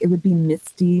like it would be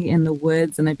misty in the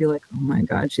woods and I'd be like, oh my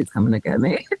God, she's coming to get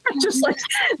me. Just like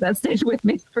that stayed with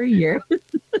me for years.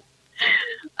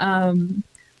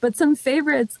 But some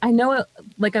favorites, I know,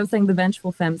 like I was saying, the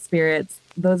Vengeful Femme Spirits,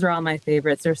 those are all my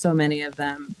favorites. There's so many of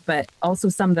them, but also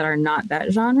some that are not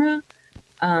that genre.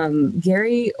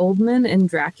 Gary Oldman in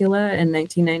Dracula in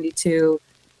 1992.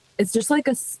 It's just like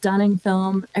a stunning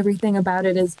film. Everything about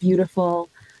it is beautiful,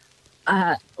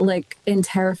 like and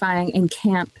terrifying and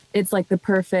camp. It's like the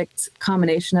perfect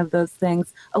combination of those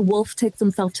things. A wolf takes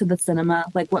himself to the cinema.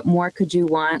 Like, what more could you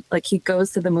want? Like, he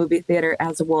goes to the movie theater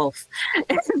as a wolf.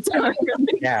 And so I'm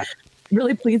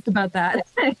really pleased about that.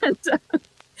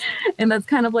 And that's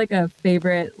kind of like a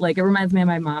favorite. Like, it reminds me of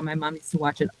my mom. My mom used to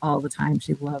watch it all the time.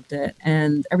 She loved it.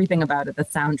 And everything about it, the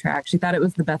soundtrack. She thought it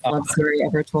was the best love story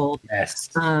ever told. Yes.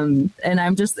 And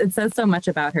it says so much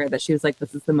about her that she was like,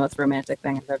 this is the most romantic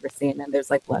thing I've ever seen. And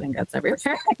there's like blood and guts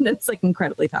everywhere. And it's like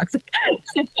incredibly toxic.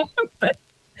 But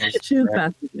she was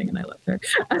fascinating and I loved her.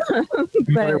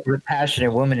 But a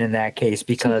passionate woman in that case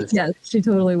because... Yes, she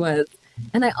totally was.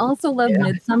 And I also love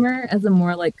Midsummer as a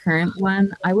more like current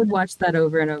one. I would watch that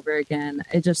over and over again.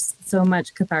 It just so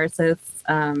much catharsis.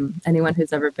 Anyone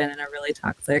who's ever been in a really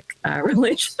toxic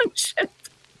relationship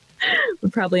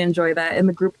would probably enjoy that. And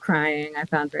the group crying, I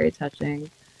found very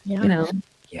touching. Yeah. You know.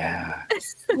 Yeah. I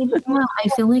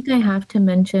feel like I have to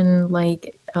mention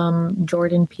like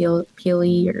Jordan Peele or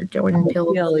Jordan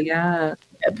Peele. Yeah.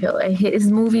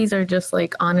 His movies are just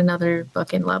like on another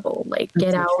fucking level. Like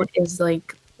Get Out is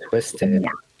like twisted.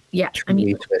 Yeah. I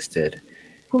mean, twisted.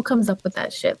 Who comes up with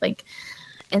that shit? Like,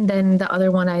 and then the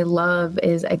other one I love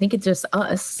is I think it's just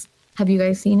Us. Have you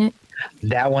guys seen it?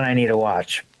 That one I need to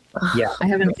watch. Yeah, I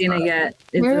haven't seen it yet.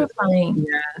 It's terrifying.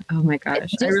 Yeah. Oh my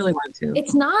gosh, I really want to.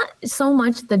 It's not so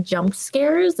much the jump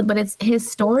scares, but it's his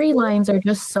storylines are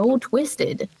just so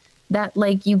twisted that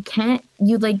like you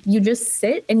just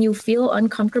sit and you feel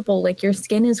uncomfortable, like your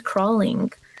skin is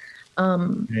crawling.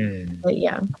 But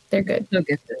yeah, they're good. So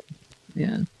gifted.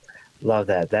 Yeah. Love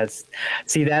that. That's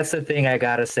the thing I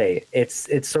gotta say.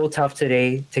 It's so tough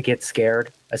today to get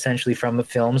scared essentially from the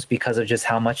films because of just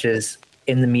how much is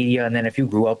in the media, and then if you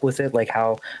grew up with it, like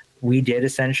how we did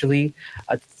essentially,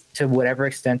 to whatever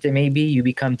extent it may be, you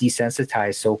become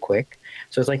desensitized so quick.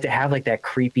 So it's like to have like that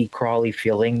creepy, crawly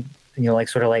feeling, you know, like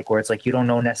sort of like where it's like you don't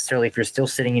know necessarily if you're still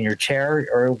sitting in your chair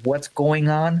or what's going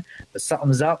on, but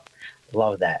something's up.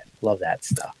 Love that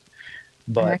stuff.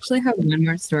 But I actually have one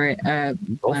more story,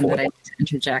 one that I need to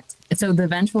interject. So the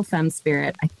Vengeful Femme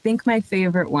Spirit, I think my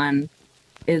favorite one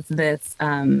is this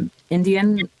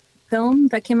Indian film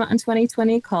that came out in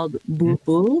 2020 called Boo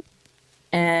Boo.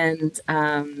 And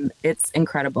it's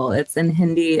incredible. It's in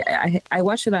Hindi. I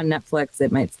watched it on Netflix.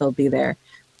 It might still be there,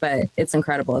 but it's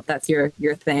incredible. If that's your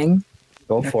thing.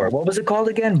 Go for it. What was it called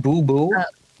again? Boo Boo?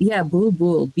 Yeah, Boo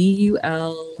Boo.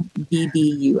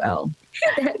 BULBBUL.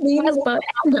 That means but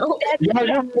no.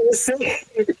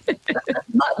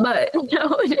 but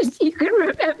no, just you can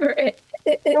remember it.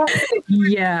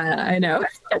 Yeah, I know.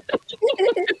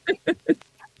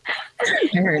 I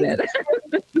heard it.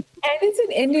 And it's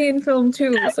an Indian film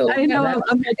too, so I know.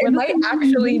 I'm like, it might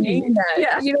actually mean that.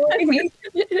 Yeah. You know what I mean?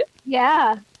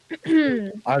 Yeah.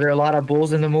 Are there a lot of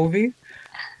bulls in the movie?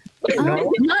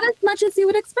 No? Not as much as you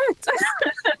would expect.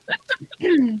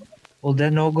 Well,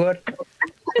 then no good.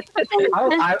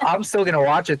 I'm still gonna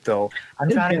watch it though.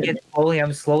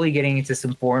 I'm slowly getting into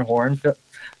some foreign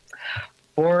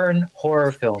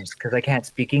horror films because I can't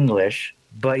speak English.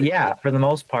 But yeah, for the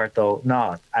most part though,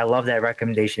 no, I love that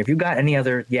recommendation. If you guys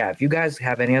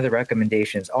have any other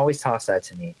recommendations, always toss that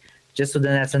to me. Just so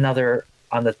then that's another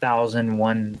on the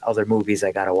 1,001 other movies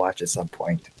I gotta watch at some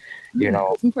point. You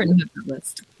know, it's important to have that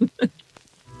list.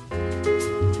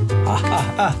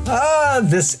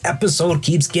 This episode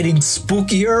keeps getting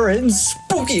spookier and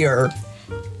spookier.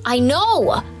 I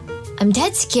know. I'm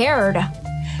dead scared.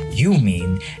 You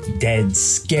mean dead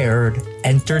scared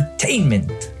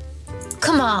entertainment.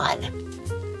 Come on.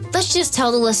 Let's just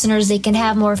tell the listeners they can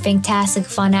have more fantastic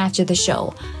fun after the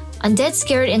show on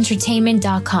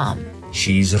deadscaredentertainment.com.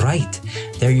 She's right.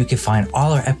 There you can find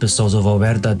all our episodes of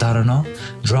Verda Darano,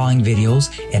 drawing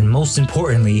videos, and most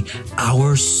importantly,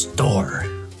 our store.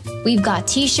 We've got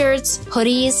t-shirts,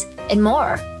 hoodies, and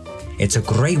more. It's a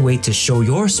great way to show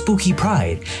your spooky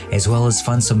pride, as well as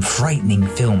fund some frightening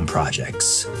film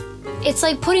projects. It's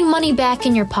like putting money back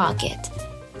in your pocket.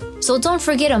 So don't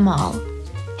forget them all.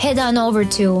 Head on over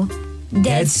to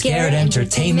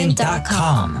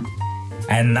deadscaredentertainment.com.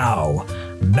 And now,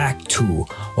 back to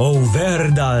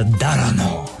Verda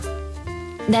Darano.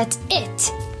 That's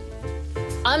it.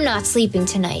 I'm not sleeping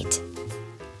tonight.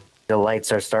 The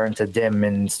lights are starting to dim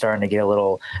and starting to get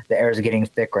the air is getting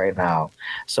thick right now.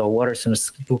 So what are some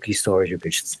spooky stories you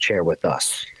could share with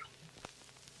us?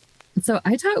 So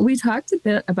we talked a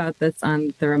bit about this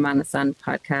on the Romanistan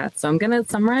podcast. So I'm going to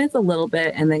summarize a little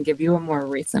bit and then give you a more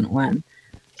recent one.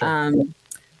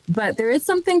 But there is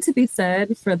something to be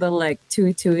said for the like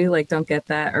tui, like don't get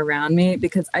that around me,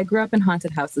 because I grew up in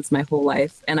haunted houses my whole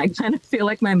life. And I kind of feel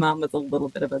like my mom was a little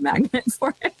bit of a magnet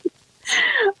for it.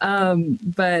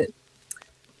 But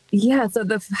yeah, so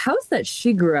the house that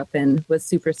she grew up in was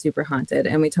super, super haunted.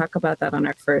 And we talk about that on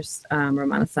our first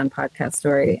Romanistan podcast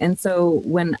story. And so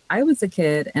when I was a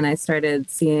kid and I started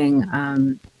seeing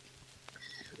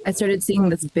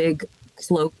this big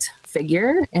cloaked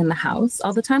figure in the house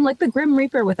all the time, like the Grim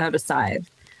Reaper without a scythe.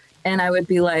 And I would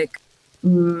be like,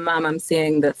 Mom, I'm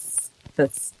seeing this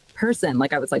person.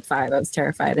 Like I was like 5, I was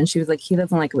terrified. And she was like, he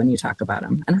doesn't like it when you talk about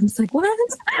him. And I was like, what?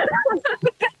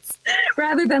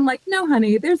 Rather than like, no,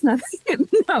 honey, there's nothing.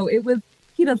 No, it was,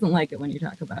 he doesn't like it when you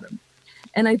talk about him.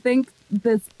 And I think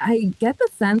I get the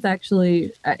sense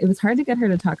actually, it was hard to get her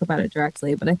to talk about it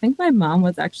directly, but I think my mom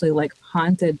was actually like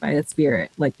haunted by a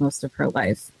spirit like most of her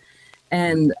life.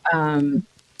 And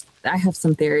I have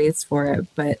some theories for it,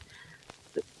 but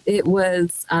it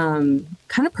was kind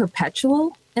of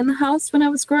perpetual in the house when I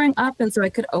was growing up. And so I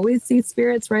could always see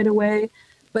spirits right away.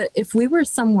 But if we were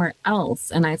somewhere else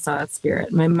and I saw a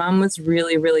spirit, my mom was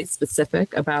really, really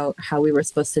specific about how we were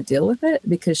supposed to deal with it,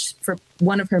 because for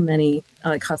one of her many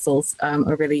like hustles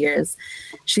over the years,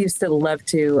 she used to love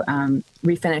to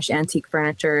refinish antique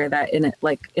furniture that in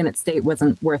its state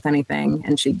wasn't worth anything,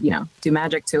 and she'd do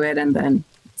magic to it and then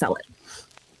sell it.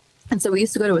 And so we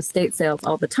used to go to estate sales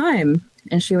all the time,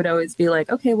 and she would always be like,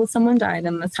 okay, well, someone died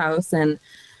in this house and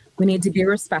we need to be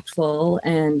respectful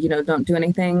and, don't do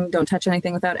anything, don't touch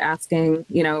anything without asking,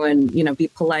 and, be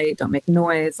polite, don't make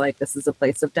noise. Like, this is a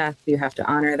place of death. You have to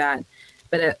honor that.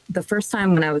 But the first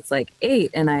time when I was like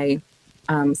 8 and I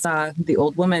saw the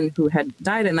old woman who had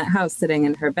died in that house sitting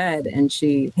in her bed, and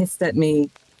she hissed at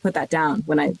me, put that down,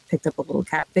 when I picked up a little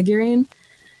cat figurine.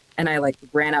 And I like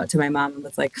ran out to my mom and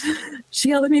was like, she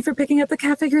yelled at me for picking up the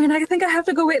cat figurine. I think I have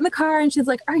to go wait in the car. And she's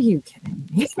like, are you kidding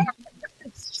me?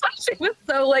 She was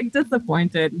so like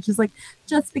disappointed. And she's like,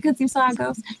 just because you saw a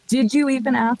ghost, did you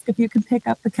even ask if you could pick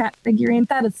up the cat figurine?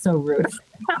 That is so rude.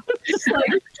 I was just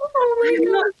like,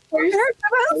 oh my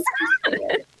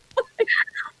God.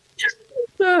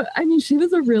 So, I mean, she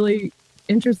was a really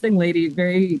interesting lady,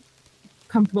 very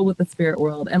comfortable with the spirit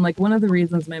world. And like one of the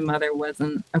reasons my mother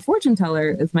wasn't a fortune teller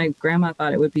is my grandma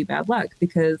thought it would be bad luck,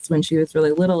 because when she was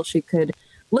really little, she could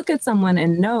look at someone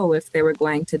and know if they were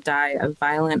going to die a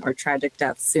violent or tragic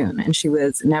death soon. And she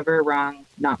was never wrong,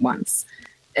 not once.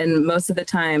 And most of the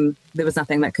time, there was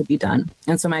nothing that could be done.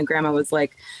 And so my grandma was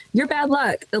like, you're bad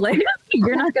luck. Like,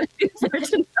 you're not going to be a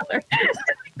fortune teller.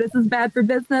 This is bad for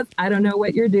business. I don't know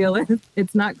what your deal is.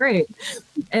 It's not great.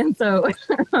 And so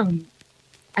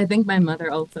I think my mother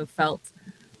also felt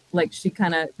like she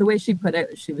kind of, the way she put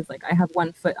it, she was like, I have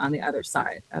one foot on the other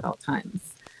side at all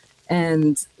times.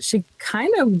 And she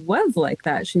kind of was like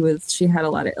that. She had a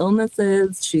lot of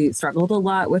illnesses. She struggled a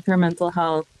lot with her mental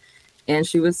health, and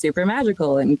she was super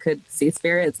magical and could see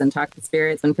spirits and talk to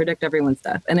spirits and predict everyone's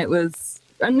death. And it was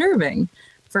unnerving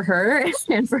for her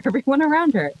and for everyone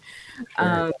around her.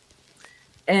 Sure.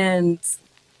 And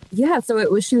yeah,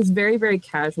 so she was very, very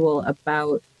casual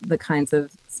about the kinds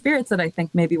of spirits that I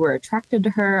think maybe were attracted to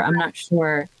her. I'm not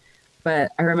sure.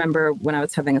 But I remember when I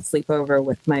was having a sleepover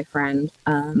with my friend,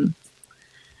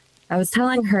 I was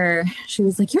telling her, she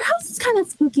was like, your house is kind of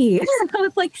spooky. And I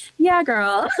was like, yeah,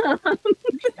 girl,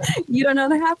 you don't know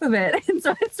the half of it. And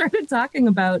so I started talking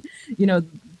about, the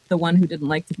one who didn't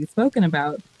like to be spoken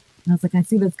about. And I was like, I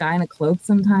see this guy in a cloak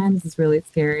sometimes. It's really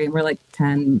scary. And we're like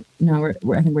 10, I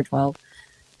think we're 12.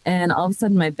 And all of a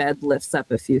sudden my bed lifts up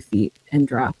a few feet and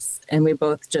drops. And we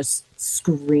both just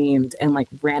screamed and like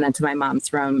ran into my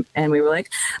mom's room. And we were like,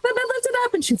 the bed lifted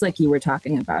up. And she's like, you were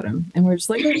talking about him. And we're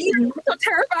just like, so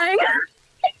terrifying.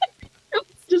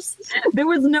 There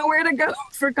was nowhere to go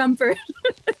for comfort.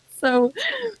 So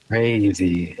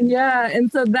crazy. Yeah.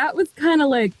 And so that was kind of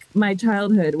like my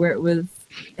childhood, where it was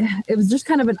just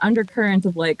kind of an undercurrent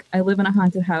of like, I live in a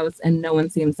haunted house and no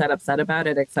one seems that upset about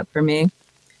it except for me.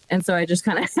 And so I just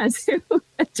kind of had to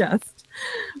adjust.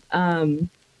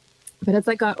 But as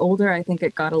I got older, I think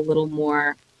it got a little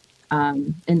more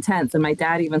intense. And my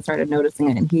dad even started noticing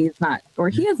it. And he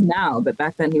is now, but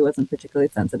back then he wasn't particularly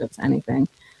sensitive to anything.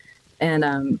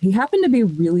 And he happened to be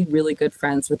really, really good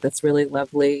friends with this really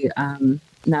lovely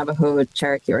Navajo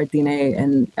Cherokee, or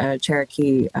Dine and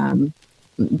Cherokee.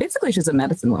 Basically, she's a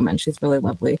medicine woman. She's really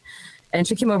lovely. And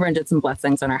she came over and did some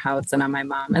blessings on our house and on my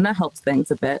mom, and that helped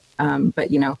things a bit. But,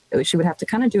 you know, she would have to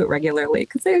kind of do it regularly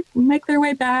because they make their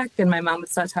way back. And my mom would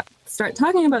start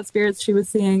talking about spirits she was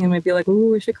seeing, and we'd be like,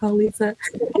 "Ooh, we should call Lisa."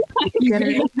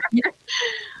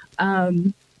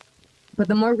 But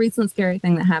the more recent scary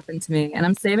thing that happened to me, and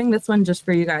I'm saving this one just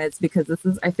for you guys because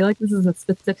I feel like this is a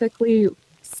specifically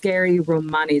scary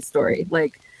Romani story.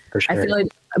 Like, For sure. I feel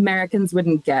like Americans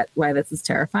wouldn't get why this is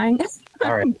terrifying.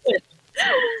 All right.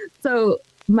 So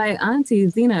my auntie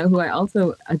Zena, who I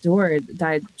also adored,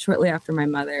 died shortly after my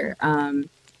mother.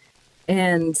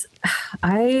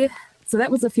 So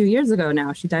that was a few years ago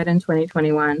now. She died in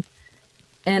 2021.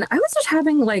 And I was just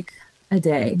having like a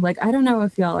day. Like, I don't know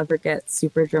if y'all ever get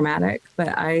super dramatic,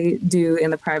 but I do in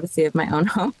the privacy of my own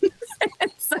home.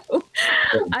 And so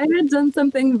I had done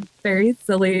something very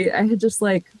silly. I had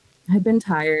been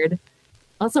tired.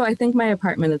 Also, I think my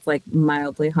apartment is like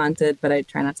mildly haunted, but I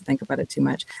try not to think about it too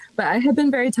much. But I had been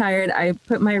very tired. I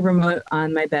put my remote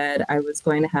on my bed. I was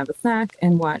going to have a snack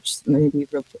and watch maybe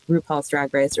RuPaul's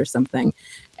Drag Race or something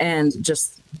and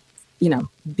just, you know,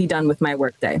 be done with my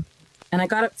work day. And I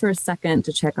got up for a second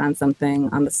to check on something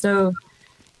on the stove,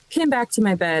 came back to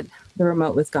my bed, the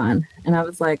remote was gone. And I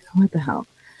was like, what the hell?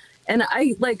 And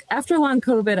I, like, after long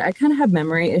COVID, I kind of have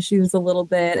memory issues a little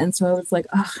bit. And so I was like,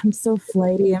 oh, I'm so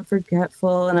flighty and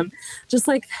forgetful. And I'm just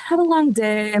like, had a long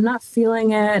day. I'm not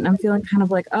feeling it. And I'm feeling kind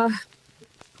of like, oh,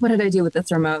 what did I do with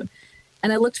this remote?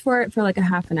 And I looked for it for like a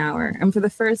half an hour. And for the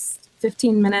first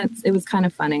 15 minutes, it was kind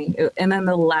of funny. And then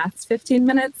the last 15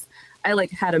 minutes, I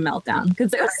like had a meltdown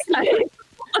because it was like,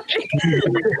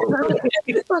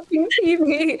 fucking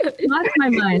TV. lost my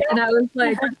mind. And I was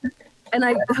like, and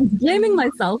I was blaming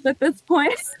myself at this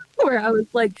point where I was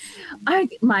like,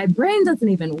 my brain doesn't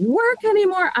even work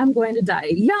anymore. I'm going to die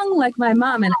young like my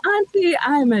mom and auntie.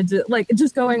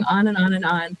 Just going on and on and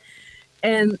on.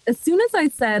 And as soon as I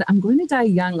said, I'm going to die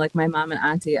young like my mom and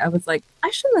auntie, I was like,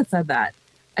 I shouldn't have said that.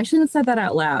 I shouldn't have said that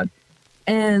out loud.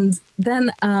 And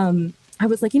then I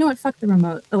was like, you know what? Fuck the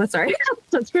remote. Oh, sorry.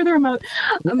 So screw the remote.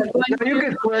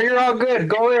 You're all good.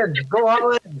 Go in. Go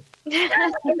all in.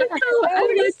 I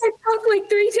talked like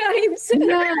 3 times.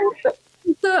 Yeah.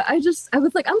 So I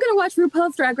was like, I'm going to watch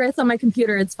RuPaul's Drag Race on my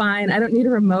computer. It's fine. I don't need a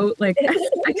remote. Like,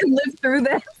 I can live through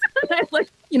this. I'm like,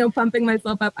 you know, pumping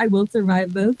myself up. I will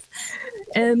survive this.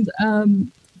 And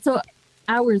so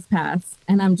hours pass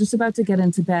and I'm just about to get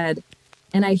into bed.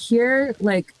 And I hear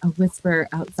like a whisper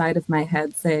outside of my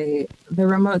head say, the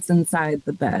remote's inside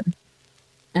the bed.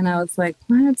 And I was like,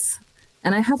 what?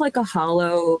 And I have like a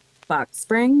hollow box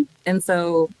spring. And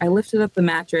so I lifted up the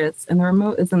mattress and the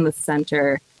remote is in the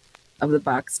center of the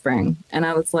box spring. And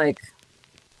I was like,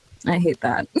 I hate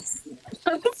that.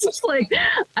 I was just like,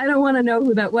 I don't want to know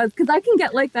who that was. Because I can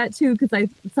get like that too. Because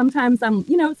sometimes I'm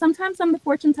the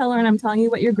fortune teller and I'm telling you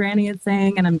what your granny is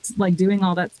saying. And I'm like doing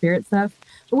all that spirit stuff.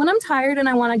 But when I'm tired and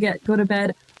I want to go to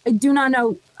bed, I don't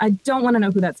want to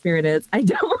know who that spirit is. I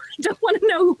don't want to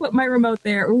know who put my remote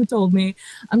there or who told me.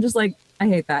 I'm just like, I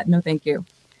hate that. No, thank you.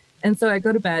 And so I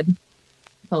go to bed,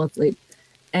 fall asleep,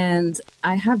 and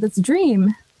I have this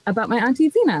dream about my Auntie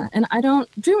Zena, and I don't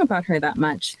dream about her that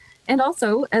much. And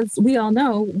also, as we all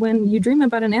know, when you dream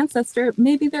about an ancestor,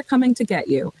 maybe they're coming to get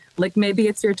you. Like maybe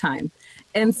it's your time.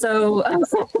 And so,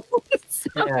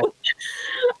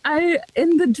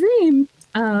 in the dream,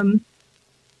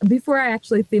 before I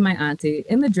actually see my auntie,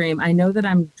 in the dream, I know that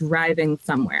I'm driving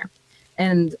somewhere.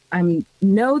 And I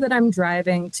know that I'm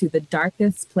driving to the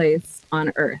darkest place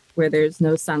on earth where there's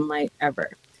no sunlight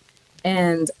ever.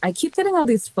 And I keep getting all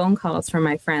these phone calls from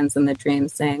my friends in the dream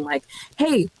saying like,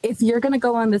 hey, if you're going to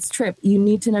go on this trip, you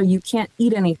need to know you can't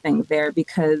eat anything there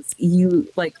because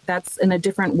that's in a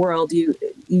different world. You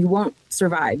won't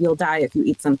survive. You'll die if you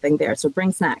eat something there. So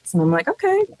bring snacks. And I'm like,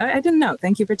 okay, I didn't know.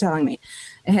 Thank you for telling me.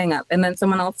 I hang up. And then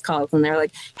someone else calls and they're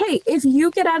like, hey, if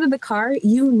you get out of the car,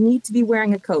 you need to be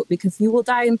wearing a coat because you will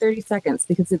die in 30 seconds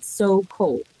because it's so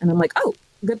cold. And I'm like, oh,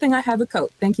 good thing I have a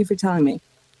coat. Thank you for telling me.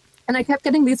 And I kept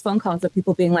getting these phone calls of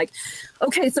people being like,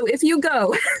 okay, so if you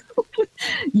go,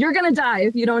 you're going to die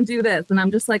if you don't do this. And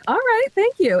I'm just like, all right,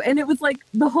 thank you. And it was like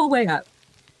the whole way up.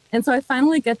 And so I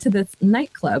finally get to this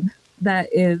nightclub that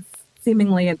is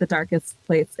seemingly at the darkest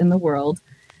place in the world.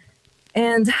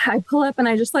 And I pull up and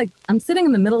I'm sitting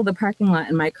in the middle of the parking lot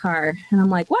in my car. And I'm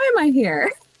like, why am I here?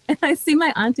 And I see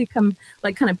my auntie come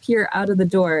like kind of peer out of the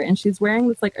door. And she's wearing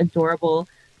this like adorable,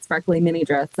 sparkly mini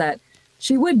dress that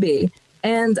she would be.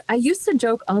 And I used to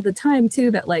joke all the time too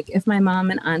that like if my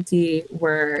mom and auntie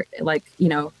were like, you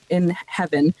know, in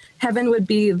heaven would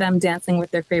be them dancing with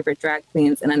their favorite drag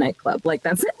queens in a nightclub. Like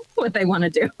that's what they want to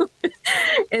do.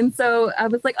 And so I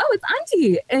was like, oh, it's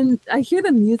auntie. And I hear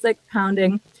the music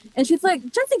pounding and she's like,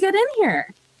 Jesse, get in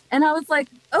here. And I was like,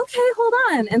 okay, hold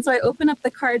on. And so I open up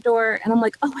the car door and I'm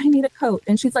like, oh, I need a coat.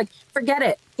 And she's like, forget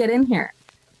it, get in here.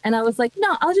 And I was like,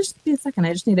 no, I'll just be a second.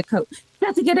 I just need a coat. You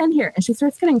have to get in here. And she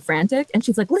starts getting frantic. And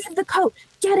she's like, leave the coat.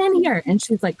 Get in here. And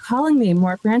she's like calling me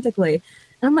more frantically.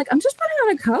 And I'm like, I'm just putting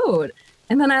on a coat.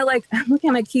 And then I'm looking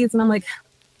at my keys and I'm like,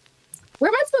 where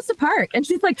am I supposed to park? And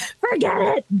she's like, forget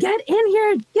it. Get in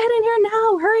here. Get in here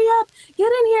now. Hurry up.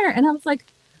 Get in here. And I was like,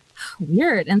 oh,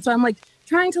 weird. And so I'm like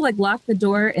trying to like lock the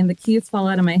door and the keys fall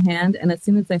out of my hand. And as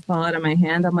soon as they fall out of my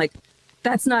hand, I'm like,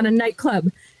 that's not a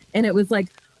nightclub. And it was like,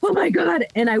 oh my God.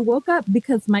 And I woke up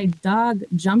because my dog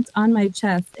jumped on my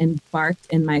chest and barked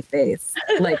in my face.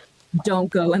 Like,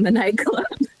 don't go in the nightclub.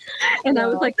 And I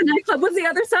was like, the nightclub was the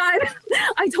other side.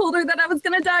 I told her that I was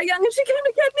going to die young and she came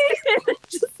to get me. And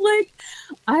just like,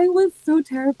 I was so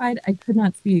terrified. I could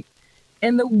not speak.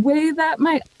 And the way that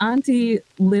my auntie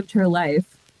lived her life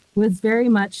was very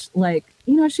much like,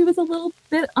 you know, she was a little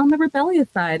bit on the rebellious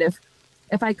side.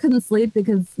 If I couldn't sleep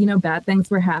because, you know, bad things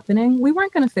were happening, we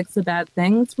weren't going to fix the bad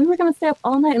things. We were going to stay up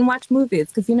all night and watch movies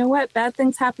because, you know what? Bad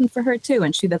things happen for her too.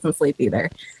 And she doesn't sleep either.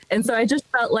 And so I just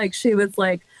felt like she was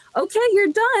like, okay,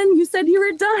 you're done. You said you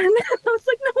were done. And I was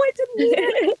like, no, I didn't mean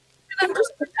it. And I'm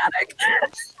just pathetic.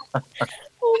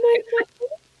 Oh my God.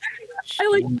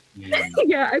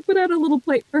 I put out a little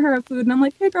plate for her of food and I'm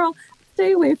like, hey girl,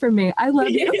 stay away from me. I love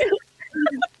you.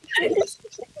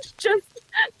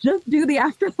 Just do the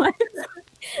afterlife.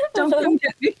 Don't come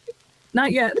get me.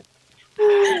 Not yet.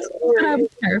 But I was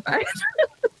terrified.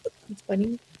 It's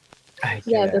funny.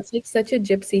 Yeah, that's like such a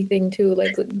gypsy thing too.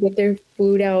 Like get their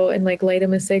food out and like light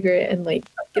them a cigarette and like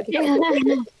get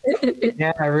the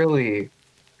Yeah, really.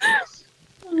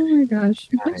 Oh my gosh.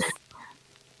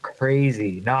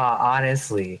 Crazy. Nah,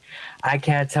 honestly, I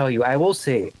can't tell you. I will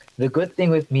say the good thing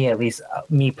with me, at least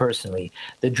me personally,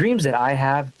 the dreams that I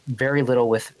have very little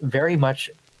with, very much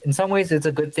in some ways it's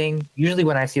a good thing. Usually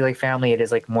when I see like family, it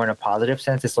is like more in a positive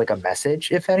sense. It's like a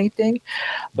message, if anything.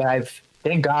 But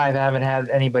thank God I haven't had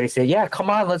anybody say, yeah, come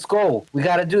on, let's go. We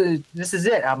got to do this. Is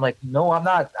it. I'm like, no, I'm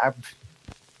not.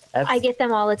 I get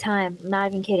them all the time. I'm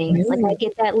not even kidding. Really? Like I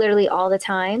get that literally all the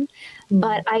time.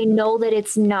 But I know that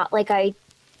it's not like I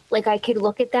could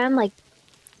look at them, like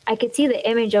I could see the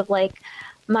image of like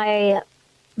my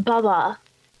Baba,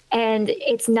 and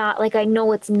it's not like, I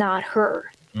know it's not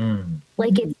her.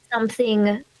 Like it's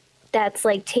something that's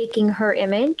like taking her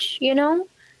image, you know,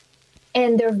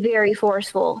 and they're very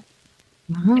forceful.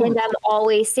 And I'm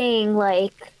always saying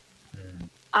like,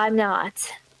 I'm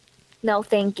not, no,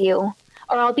 thank you.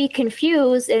 Or I'll be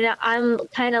confused and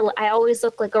I always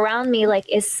look like around me, like,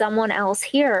 is someone else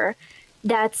here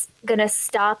that's gonna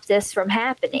stop this from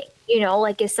happening? You know,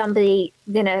 like, is somebody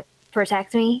gonna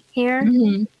protect me here?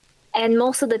 And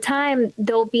most of the time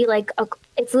they'll be like,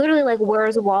 it's literally like,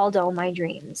 where's Waldo, my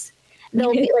dreams?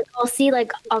 They'll be like, I'll see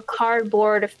like a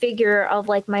cardboard figure of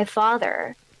like my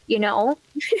father, you know,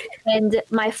 and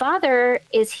my father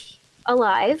is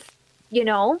alive, you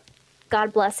know,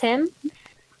 God bless him.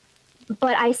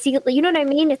 But I see, you know what I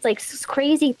mean? It's like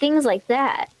crazy things like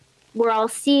that where I'll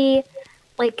see,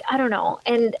 like, I don't know.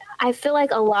 And I feel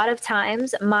like a lot of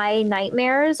times my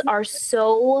nightmares are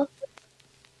so,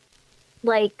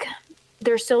 like,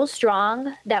 they're so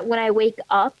strong that when I wake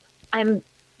up, I'm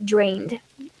drained,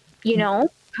 you know?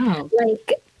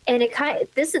 Like, and it kind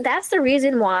of, that's the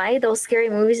reason why those scary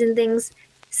movies and things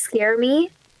scare me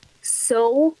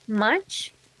so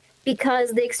much,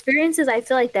 because the experiences I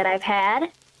feel like that I've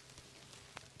had,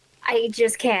 I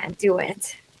just can't do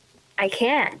it. I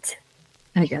can't.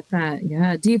 I get that.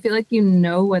 Yeah. Do you feel like you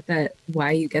know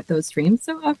why you get those dreams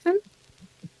so often?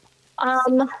 I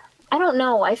don't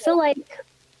know. I feel like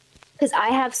because I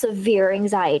have severe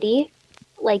anxiety,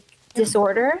 like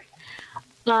disorder.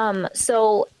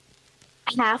 So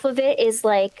half of it is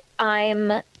like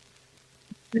I'm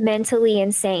mentally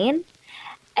insane.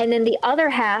 And then the other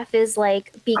half is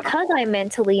like, because I'm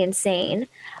mentally insane,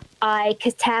 I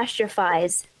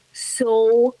catastrophize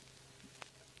so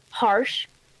harsh,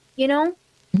 you know,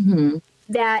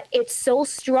 that it's so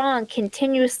strong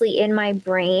continuously in my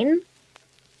brain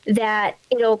that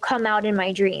it'll come out in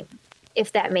my dream,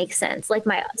 if that makes sense. Like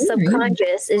my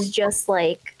subconscious is just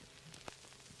like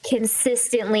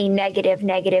consistently negative.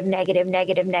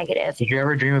 Did you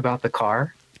ever dream about the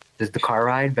car? Does the car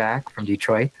ride back from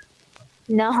Detroit?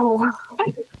 No.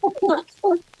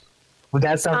 Well,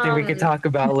 that's something we could talk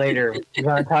about later. You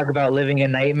want to talk about living a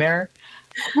nightmare?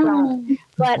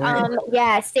 But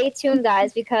yeah, stay tuned,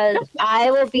 guys, because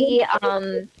I will be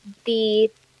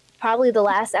probably the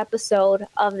last episode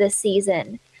of this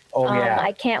season. Oh yeah.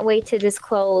 I can't wait to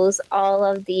disclose all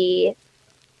of the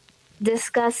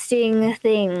disgusting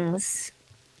things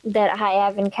that I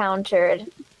have encountered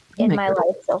in my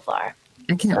life so far.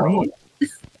 I can't wait.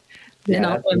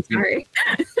 Yeah, also, I'm sorry.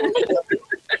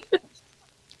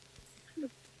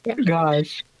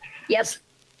 Gosh. Yes.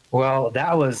 Well,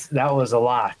 that was a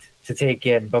lot to take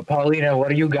in. But Paulina, what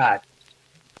do you got?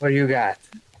 What do you got?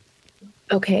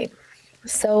 Okay.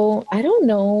 So I don't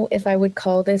know if I would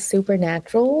call this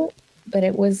supernatural, but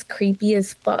it was creepy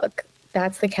as fuck.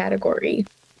 That's the category.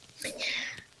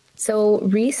 So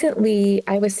recently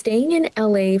I was staying in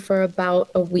LA for about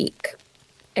a week,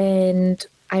 and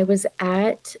I was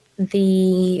at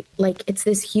it's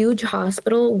this huge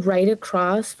hospital right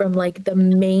across from like the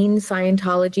main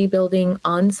Scientology building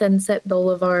on Sunset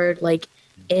Boulevard, like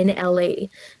in LA.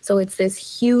 So it's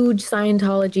this huge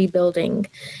Scientology building.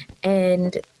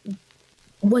 And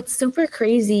what's super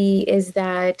crazy is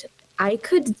that I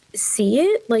could see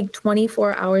it like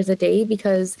 24 hours a day,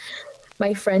 because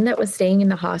my friend that was staying in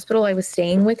the hospital, I was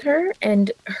staying with her,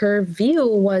 and her view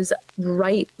was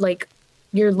right, like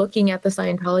you're looking at the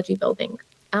Scientology building.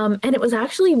 And it was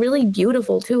actually really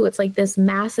beautiful too. It's like this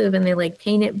massive, and they like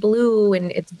paint it blue,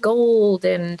 and it's gold,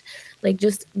 and like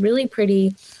just really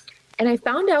pretty. And I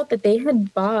found out that they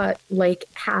had bought like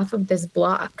half of this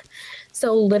block.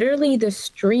 So literally the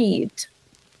street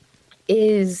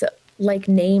is like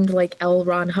named like L.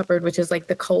 Ron Hubbard, which is like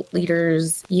the cult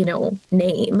leader's,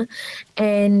 name.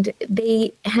 And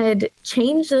they had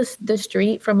changed the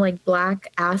street from like black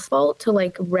asphalt to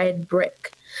like red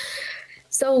brick.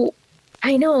 So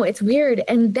I know, it's weird.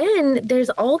 And then there's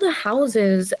all the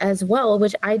houses as well,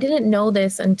 which I didn't know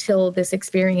this until this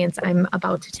experience I'm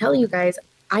about to tell you guys.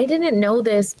 I didn't know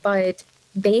this, but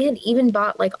they had even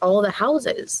bought like all the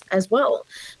houses as well.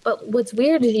 But what's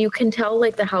weird is you can tell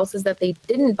like the houses that they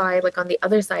didn't buy like on the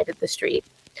other side of the street.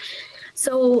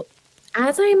 So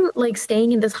as I'm like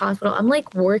staying in this hospital, I'm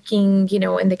like working,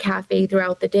 in the cafe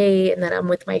throughout the day, and then I'm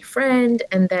with my friend,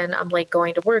 and then I'm like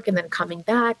going to work and then coming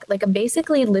back. Like I'm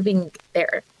basically living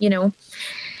there,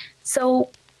 So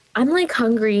I'm like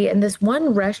hungry, and this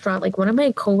one restaurant, like one of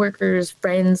my coworkers'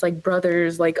 friends, like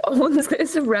brothers, like owns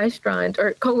this restaurant,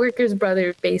 or coworkers'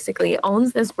 brother basically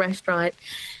owns this restaurant.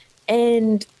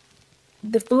 And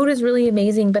the food is really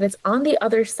amazing, but it's on the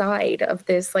other side of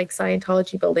this like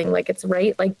Scientology building. Like it's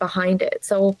right like behind it.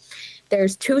 So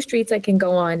there's two streets I can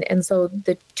go on. And so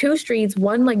the two streets,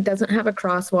 one like doesn't have a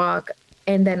crosswalk,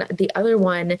 and then the other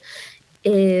one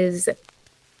is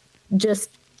just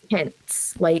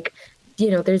tents. Like,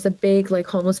 there's a big like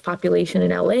homeless population in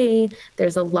LA.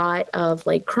 There's a lot of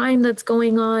like crime that's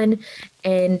going on,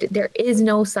 and there is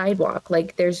no sidewalk.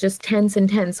 Like there's just tents and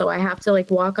tents. So I have to like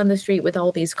walk on the street with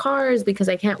all these cars because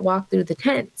I can't walk through the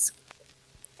tents.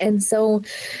 And so,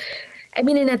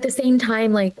 and at the same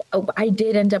time, like I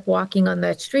did end up walking on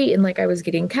that street, and like I was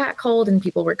getting catcalled, and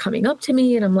people were coming up to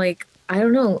me, and I'm like, I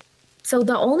don't know. So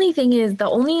the only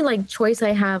like choice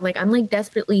I have, like I'm like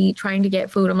desperately trying to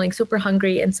get food. I'm like super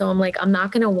hungry. And so I'm like, I'm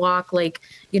not going to walk like,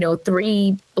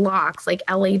 3 blocks, like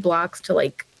LA blocks, to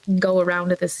like go around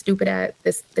to this stupid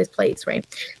this place. Right.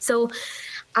 So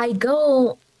I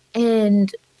go,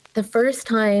 and the first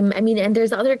time, and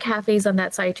there's other cafes on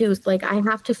that side too. So like I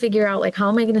have to figure out like, how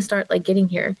am I going to start like getting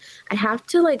here? I have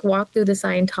to like walk through the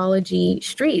Scientology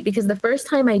street, because the first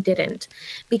time I didn't,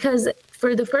 because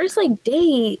for the first like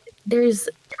day, there's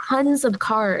tons of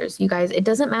cars, you guys. It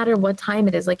doesn't matter what time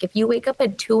it is. Like if you wake up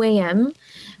at 2 a.m.,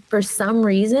 for some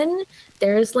reason,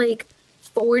 there's like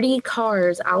 40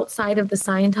 cars outside of the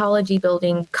Scientology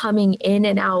building coming in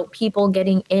and out, people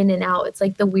getting in and out. It's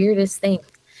like the weirdest thing.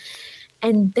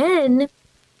 And then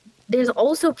there's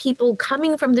also people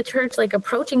coming from the church, like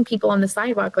approaching people on the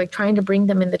sidewalk, like trying to bring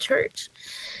them in the church.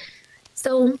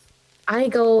 So I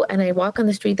go and I walk on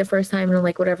the street the first time, and I'm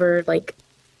like, whatever, like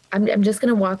I'm just going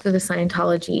to walk through the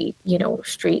Scientology,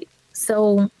 street.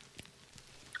 So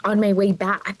on my way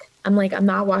back, I'm like, I'm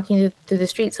not walking through the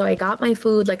street. So I got my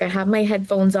food, like I have my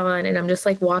headphones on, and I'm just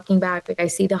like walking back. Like I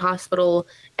see the hospital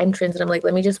entrance, and I'm like,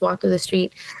 let me just walk through the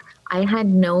street. I had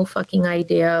no fucking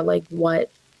idea like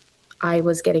what I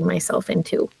was getting myself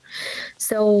into.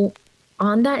 So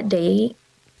on that day,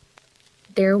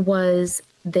 there was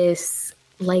this,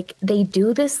 like, they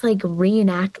do this like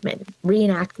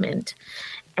reenactment.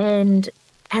 And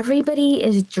everybody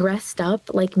is dressed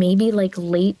up like maybe like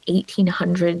late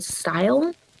 1800s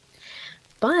style.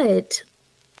 But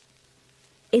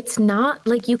it's not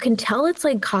like, you can tell it's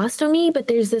like costumey, but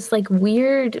there's this like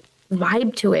weird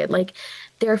vibe to it. Like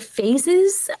their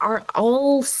faces are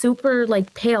all super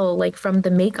like pale, like from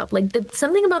the makeup. Like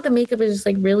something about the makeup is just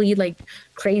like really like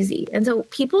crazy. And so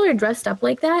people are dressed up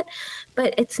like that,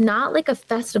 but it's not like a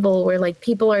festival where like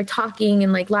people are talking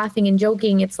and like laughing and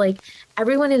joking. It's like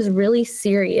everyone is really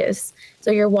serious.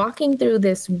 So you're walking through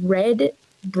this red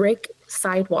brick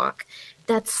sidewalk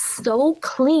that's so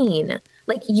clean.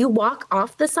 Like you walk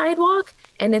off the sidewalk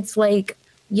and it's like,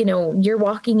 you know, you're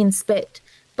walking in spit.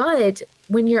 But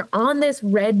when you're on this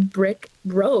red brick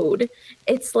road,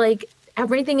 it's like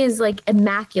everything is like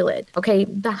immaculate. Okay.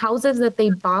 The houses that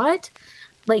they bought,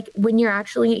 like when you're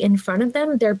actually in front of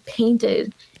them, they're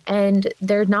painted and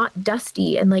they're not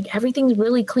dusty and like everything's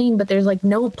really clean, but there's like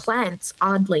no plants,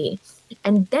 oddly.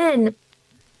 And then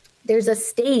there's a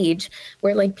stage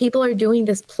where like people are doing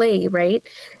this play, right?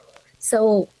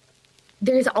 So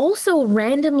there's also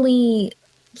randomly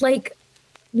like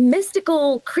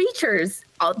mystical creatures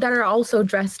that are also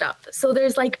dressed up. So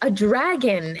there's like a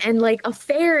dragon and like a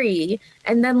fairy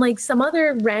and then like some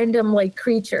other random like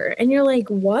creature. And you're like,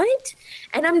 what?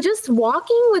 And I'm just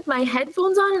walking with my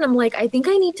headphones on and I'm like, I think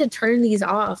I need to turn these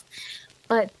off.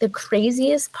 But the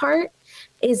craziest part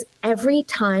is every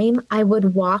time I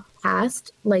would walk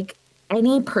past like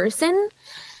any person,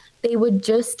 they would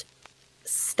just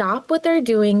stop what they're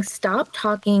doing, stop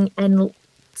talking and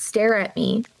stare at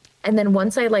me. And then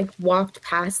once I like walked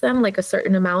past them, like a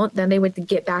certain amount, then they would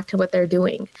get back to what they're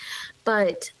doing.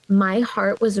 But my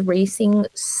heart was racing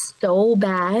so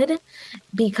bad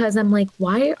because I'm like,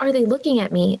 why are they looking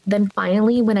at me? Then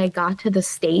finally, when I got to the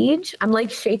stage, I'm like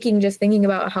shaking just thinking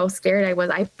about how scared I was.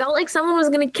 I felt like someone was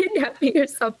going to kidnap me or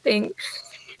something.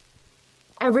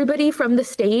 Everybody from the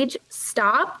stage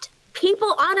stopped.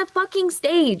 People on a fucking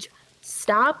stage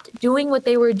stopped doing what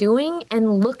they were doing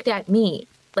and looked at me.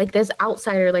 Like this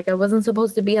outsider, like I wasn't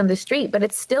supposed to be on the street, but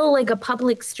it's still like a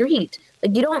public street.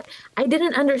 Like I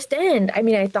didn't understand. I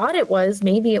mean, I thought it was,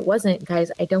 maybe it wasn't,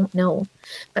 guys. I don't know,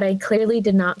 but I clearly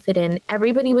did not fit in.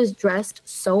 Everybody was dressed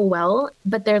so well,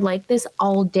 but they're like this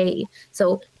all day.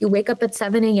 So you wake up at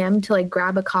 7 a.m. to like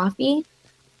grab a coffee.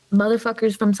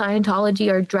 Motherfuckers from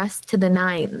Scientology are dressed to the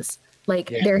nines. Like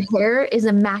their hair is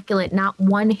immaculate, not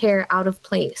one hair out of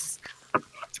place.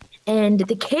 And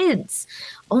the kids,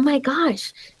 oh my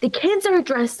gosh, the kids are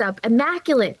dressed up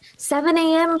immaculate, 7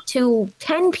 a.m. to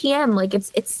 10 p.m. Like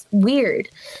it's weird.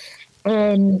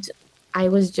 And I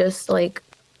was just like,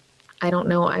 I don't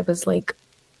know. I was like,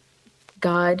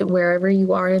 God, wherever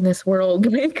you are in this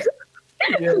world, like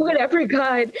whatever,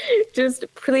 God, just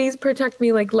please protect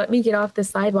me. Like, let me get off the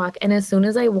sidewalk. And as soon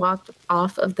as I walked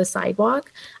off of the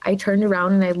sidewalk, I turned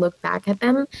around and I looked back at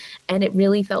them and it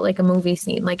really felt like a movie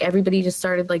scene. Like everybody just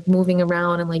started like moving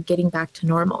around and like getting back to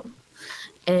normal.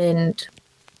 And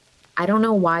I don't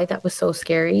know why that was so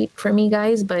scary for me,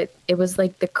 guys, but it was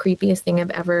like the creepiest thing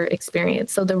I've ever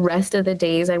experienced. So the rest of the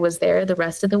days I was there, the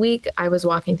rest of the week, I was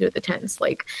walking through the tents,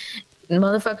 like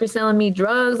motherfuckers selling me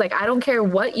drugs. Like, I don't care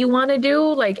what you want to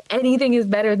do. Like, anything is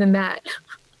better than that.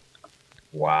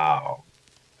 Wow.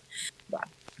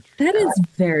 That is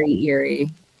very eerie.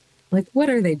 Like, what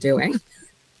are they doing?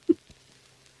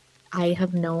 I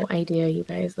have no idea, you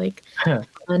guys. Like,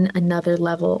 on another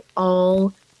level,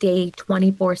 all day,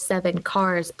 24/7,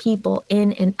 cars, people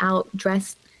in and out,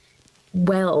 dressed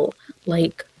well.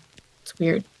 Like, it's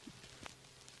weird.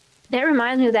 That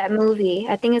reminds me of that movie.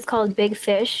 I think it's called Big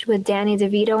Fish with Danny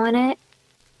DeVito in it.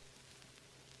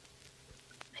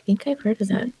 I think I've heard of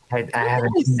that. I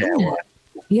haven't seen that one.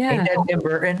 Yeah. Ain't that Tim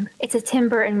Burton? It's a Tim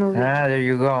Burton movie. Ah, there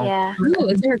you go. Yeah. Oh,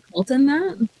 is there a cult in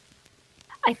that?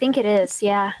 I think it is,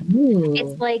 yeah. Ooh.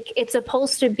 It's like, it's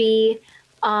supposed to be,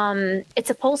 it's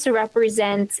supposed to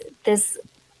represent this.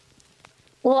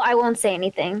 Well, I won't say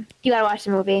anything. You gotta watch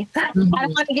the movie. I don't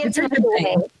want to get too much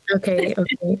away. Okay.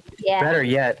 Yeah. Better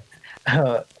yet,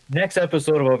 next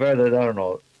episode of Verda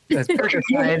Darano. It's perfect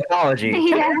Scientology.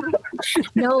 Yeah.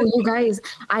 No, you guys,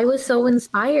 I was so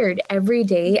inspired. Every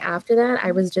day after that,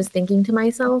 I was just thinking to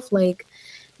myself, like,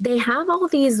 they have all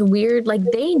these weird, like,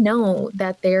 they know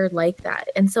that they're like that.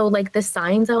 And so, like, the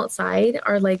signs outside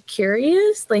are, like,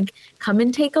 curious, like, come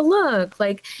and take a look.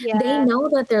 Like, they know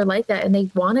that they're like that and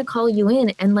they want to call you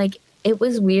in. And, like, it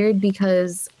was weird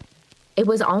because it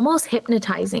was almost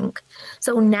hypnotizing.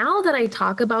 So now that I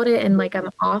talk about it and like I'm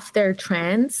off their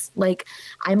trance, like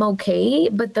I'm okay.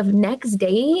 But the next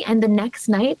day and the next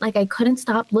night, like I couldn't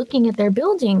stop looking at their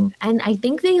building. And I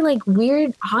think they like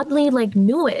oddly like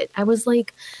knew it. I was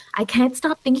like, I can't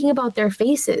stop thinking about their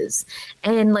faces.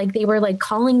 And like they were like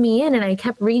calling me in and I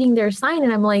kept reading their sign.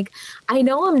 And I'm like, I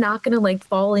know I'm not going to like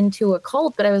fall into a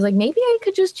cult, but I was like, maybe I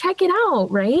could just check it out.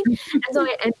 Right. And so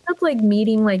I ended up like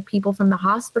meeting like people from the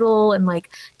hospital and like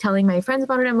telling my friends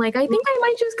about it. I'm like, I think I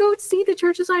might just go see the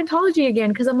Church of Scientology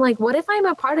again. Cause I'm like, what if I'm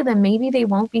a part of them? Maybe they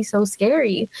won't be so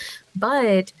scary.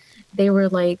 But they were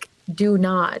like, do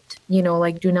not,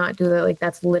 like do not do that. Like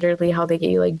that's literally how they get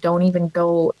you. Like don't even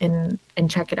go and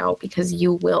check it out because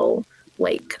you will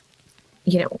like,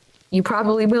 you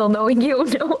probably will knowing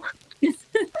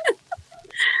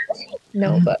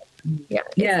no, but yeah,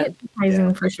 it's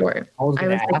hypnotizing for sure. I was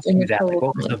going to ask you that. Like,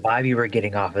 what was the vibe you were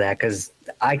getting off of that? Because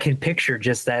I can picture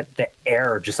just that the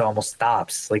air just almost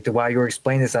stops. Like while you were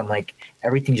explaining this, I'm like,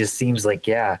 everything just seems like,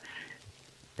 yeah,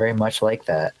 very much like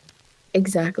that.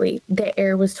 Exactly. The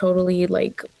air was totally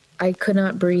like, I could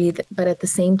not breathe. But at the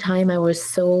same time, I was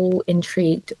so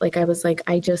intrigued. Like, I was like,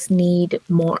 I just need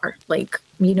more. Like,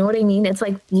 you know what I mean? It's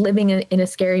like living in a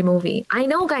scary movie. I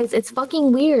know, guys, it's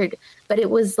fucking weird. But it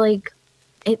was like,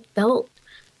 it felt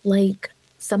like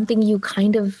something you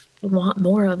kind of want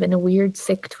more of in a weird,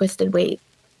 sick, twisted way.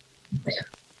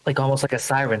 Like almost like a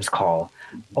siren's call.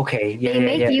 Okay. Yeah. They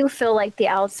make you feel like the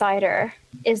outsider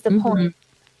is the point.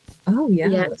 Oh, yeah.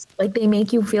 Yes. Like they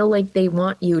make you feel like they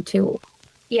want you too.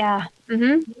 Yeah.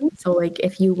 Mm-hmm. So like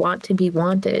if you want to be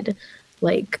wanted,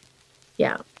 like,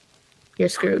 yeah, you're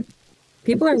screwed.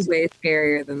 People are way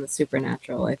scarier than the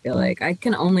supernatural, I feel like. I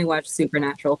can only watch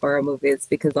supernatural horror movies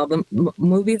because all the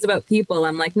movies about people,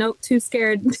 I'm like, nope, too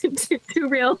scared, too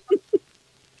real.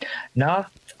 No,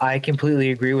 I completely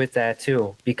agree with that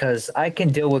too. Because I can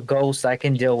deal with ghosts, I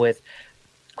can deal with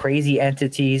crazy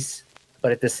entities,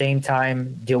 but at the same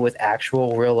time, deal with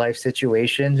actual real life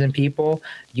situations and people.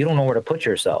 You don't know where to put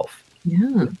yourself.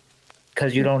 Yeah.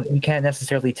 Because you can't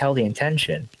necessarily tell the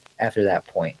intention after that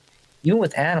point. Even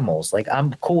with animals, like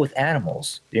I'm cool with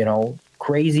animals,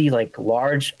 crazy, like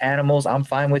large animals, I'm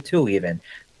fine with too, even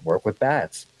work with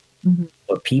bats. Mm-hmm.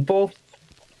 But people,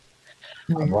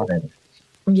 I'm running.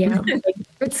 Yeah.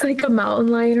 It's like a mountain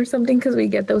lion or something because we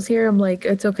get those here. I'm like,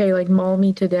 it's okay, like maul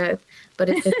me to death. But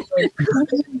if it's like,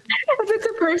 if it's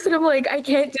a person, I'm like, I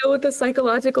can't deal with the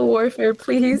psychological warfare,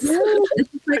 please. It's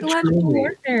psychological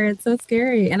warfare. It's so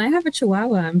scary. And I have a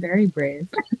Chihuahua. I'm very brave.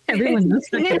 Everyone knows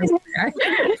that.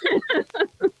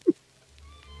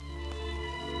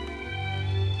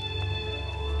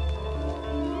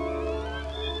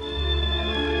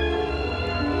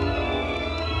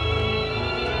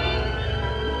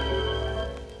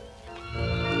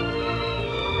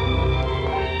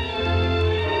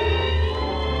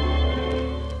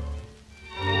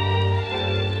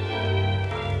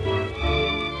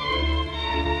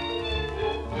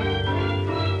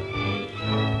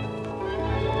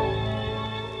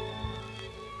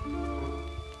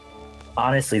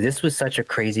 Honestly, this was such a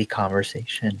crazy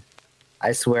conversation.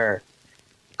 I swear.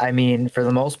 I mean, for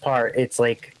the most part, it's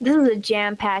like... This is a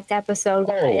jam-packed episode,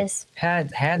 guys.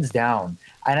 Hands down.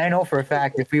 And I know for a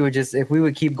fact, if we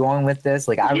would keep going with this,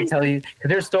 like I would tell you, because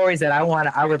there's stories that I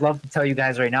would love to tell you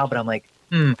guys right now, but I'm like,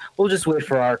 we'll just wait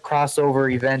for our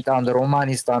crossover event on the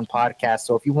Romanistan Podcast.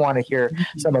 So if you want to hear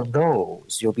some of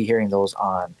those, you'll be hearing those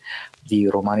on the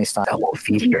Romanistan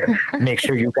feed here. Make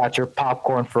sure you got your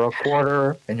popcorn for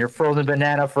 $0.25 and your frozen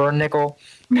banana for $0.05.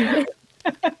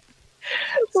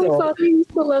 My father used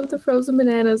to love the frozen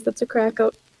bananas. That's a crack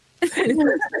up.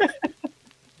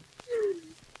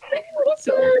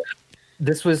 So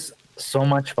this was so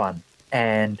much fun.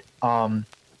 And I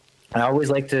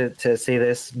always like to say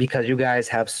this because you guys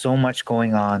have so much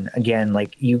going on. Again,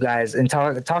 like you guys, and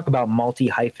talk about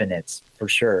multi-hyphenates for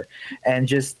sure. And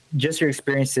just your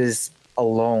experiences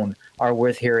alone are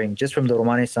worth hearing just from the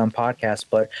Romanistan Podcast.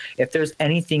 But if there's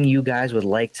anything you guys would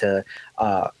like to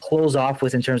close off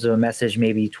with in terms of a message,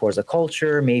 maybe towards a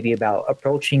culture, maybe about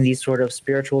approaching these sort of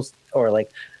spirituals or like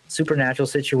supernatural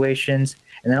situations,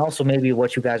 and then also maybe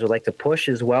what you guys would like to push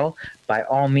as well, by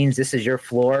all means, this is your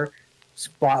floor.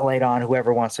 Spotlight on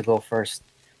whoever wants to go first.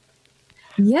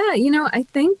 Yeah, I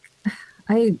think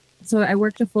I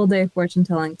worked a full day of fortune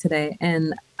telling today,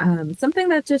 and something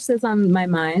that just is on my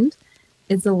mind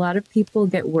is a lot of people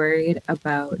get worried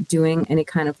about doing any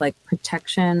kind of like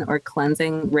protection or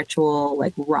cleansing ritual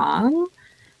like wrong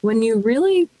when you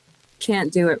really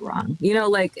can't do it wrong.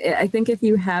 Like I think if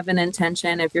you have an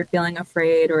intention, if you're feeling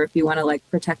afraid, or if you want to like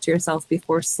protect yourself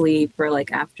before sleep or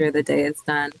like after the day is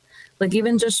done, Like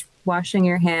even just washing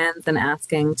your hands and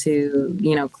asking to,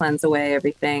 cleanse away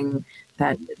everything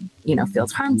that,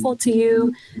 feels harmful to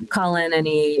you. Call in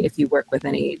if you work with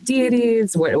any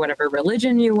deities, whatever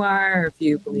religion you are, or if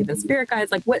you believe in spirit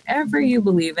guides, like whatever you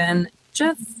believe in,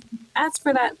 just ask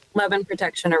for that love and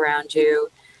protection around you.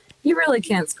 You really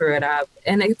can't screw it up.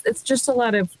 And it's just a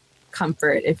lot of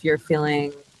comfort if you're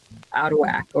feeling out of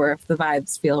whack or if the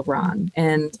vibes feel wrong.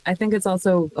 And I think it's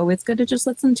also always good to just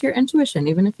listen to your intuition,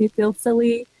 even if you feel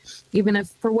silly, even if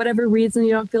for whatever reason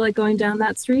you don't feel like going down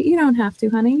that street. You don't have to,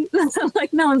 honey.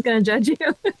 Like no one's going to judge you.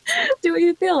 Do what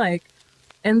you feel like.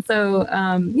 And so,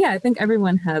 I think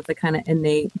everyone has a kind of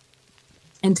innate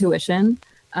intuition.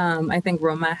 I think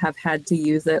Roma have had to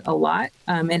use it a lot,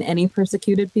 and any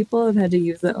persecuted people have had to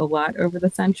use it a lot over the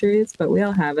centuries, but we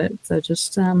all have it. So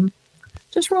just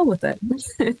roll with it.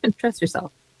 Trust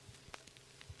yourself.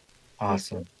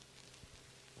 Awesome.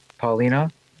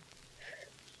 Paulina?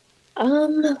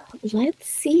 Let's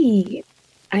see.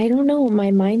 I don't know.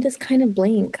 My mind is kind of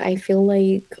blank. I feel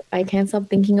like I can't stop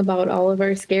thinking about all of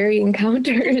our scary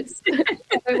encounters.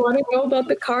 I want to know about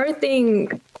the car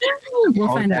thing. We'll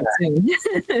find out soon. Yes.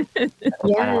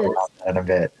 In a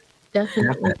bit.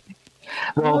 Definitely.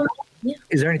 Well,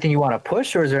 is there anything you want to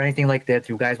push, or is there anything like that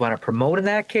you guys want to promote in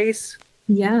that case?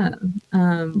 Yeah,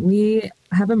 we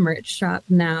have a merch shop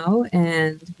now,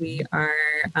 and we are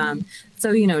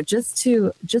just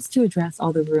to address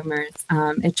all the rumors.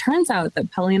 It turns out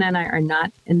that Paulina and I are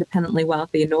not independently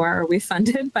wealthy, nor are we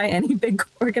funded by any big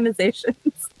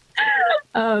organizations.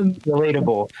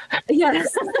 Relatable.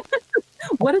 Yes.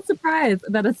 What a surprise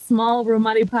that a small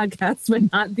Romani podcast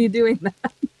would not be doing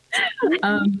that.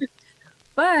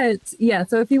 But yeah,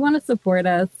 so if you want to support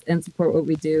us and support what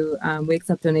we do, we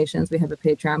accept donations. We have a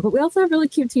Patreon, but we also have really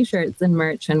cute t-shirts and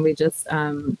merch. And we just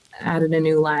added a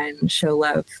new line, Show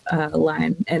Love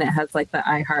line. And it has like the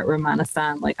I Heart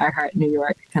Romanistan, like I Heart New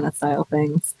York kind of style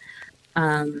things.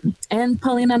 And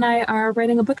Paulina and I are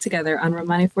writing a book together on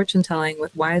Romani fortune telling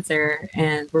with Wiser.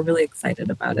 And we're really excited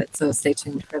about it. So stay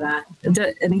tuned for that.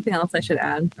 Anything else I should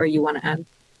add or you want to add?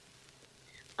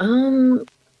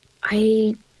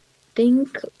 I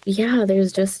think,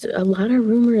 there's just a lot of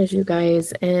rumors, you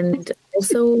guys, and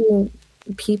also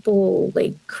people,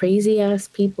 like crazy ass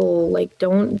people, like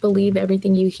don't believe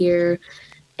everything you hear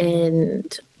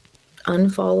and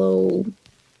unfollow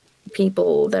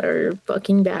people that are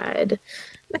fucking bad.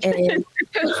 And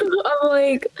I'm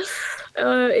like,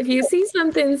 if you see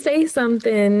something, say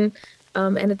something.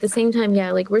 And at the same time,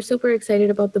 we're super excited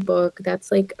about the book.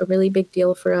 That's like a really big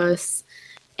deal for us.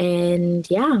 And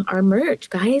our merch,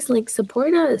 guys, like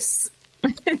support us.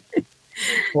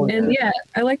 And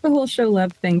I like the whole show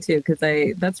love thing too, because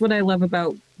that's what I love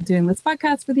about doing this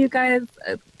podcast with you guys.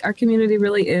 Our community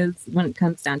really is, when it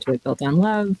comes down to it, built on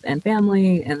love and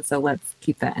family. And so let's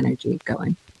keep that energy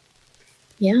going.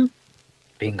 Yeah.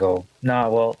 Bingo. No,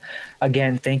 well,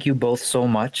 again, thank you both so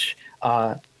much.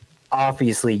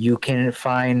 Obviously, you can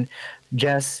find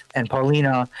Jess and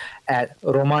Paulina at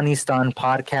Romanistan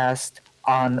Podcast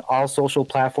on all social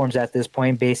platforms at this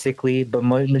point, basically, but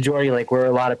majority, like where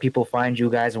a lot of people find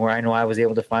you guys and where I know I was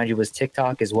able to find you was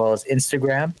TikTok as well as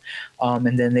Instagram.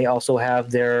 And then they also have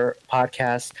their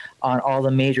podcast on all the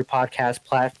major podcast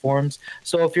platforms.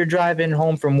 So if you're driving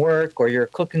home from work or you're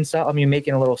cooking something, you're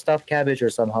making a little stuffed cabbage or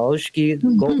some halushki,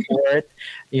 go for it.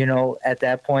 At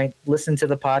that point, listen to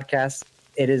the podcast.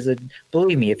 It is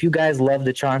believe me, if you guys love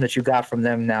the charm that you got from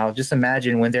them now, just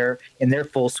imagine when they're in their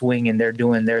full swing and they're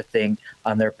doing their thing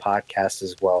on their podcast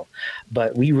as well.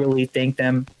 But we really thank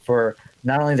them for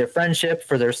not only their friendship,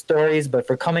 for their stories, but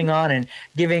for coming on and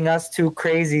giving us two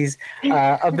crazies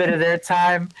a bit of their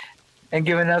time and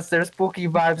giving us their spooky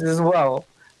vibes as well.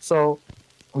 So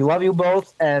we love you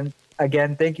both. And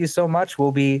again, thank you so much.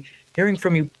 We'll be hearing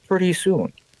from you pretty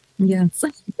soon. Yes.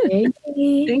 Thank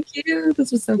you.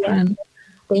 This was so fun.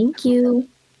 Thank you.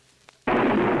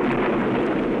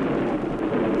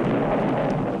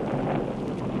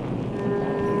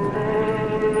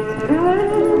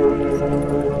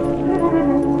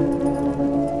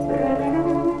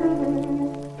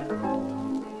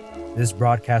 This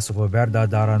broadcast of Verda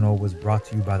Darano was brought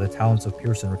to you by the talents of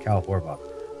Pearson Raquel Horvath,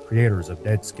 creators of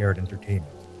Dead Scared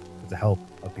Entertainment, with the help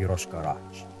of Pirosh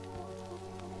Garaj.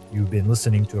 You've been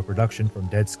listening to a production from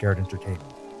Dead Scared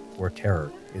Entertainment, where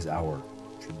terror is our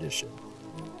tradition.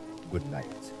 Good night.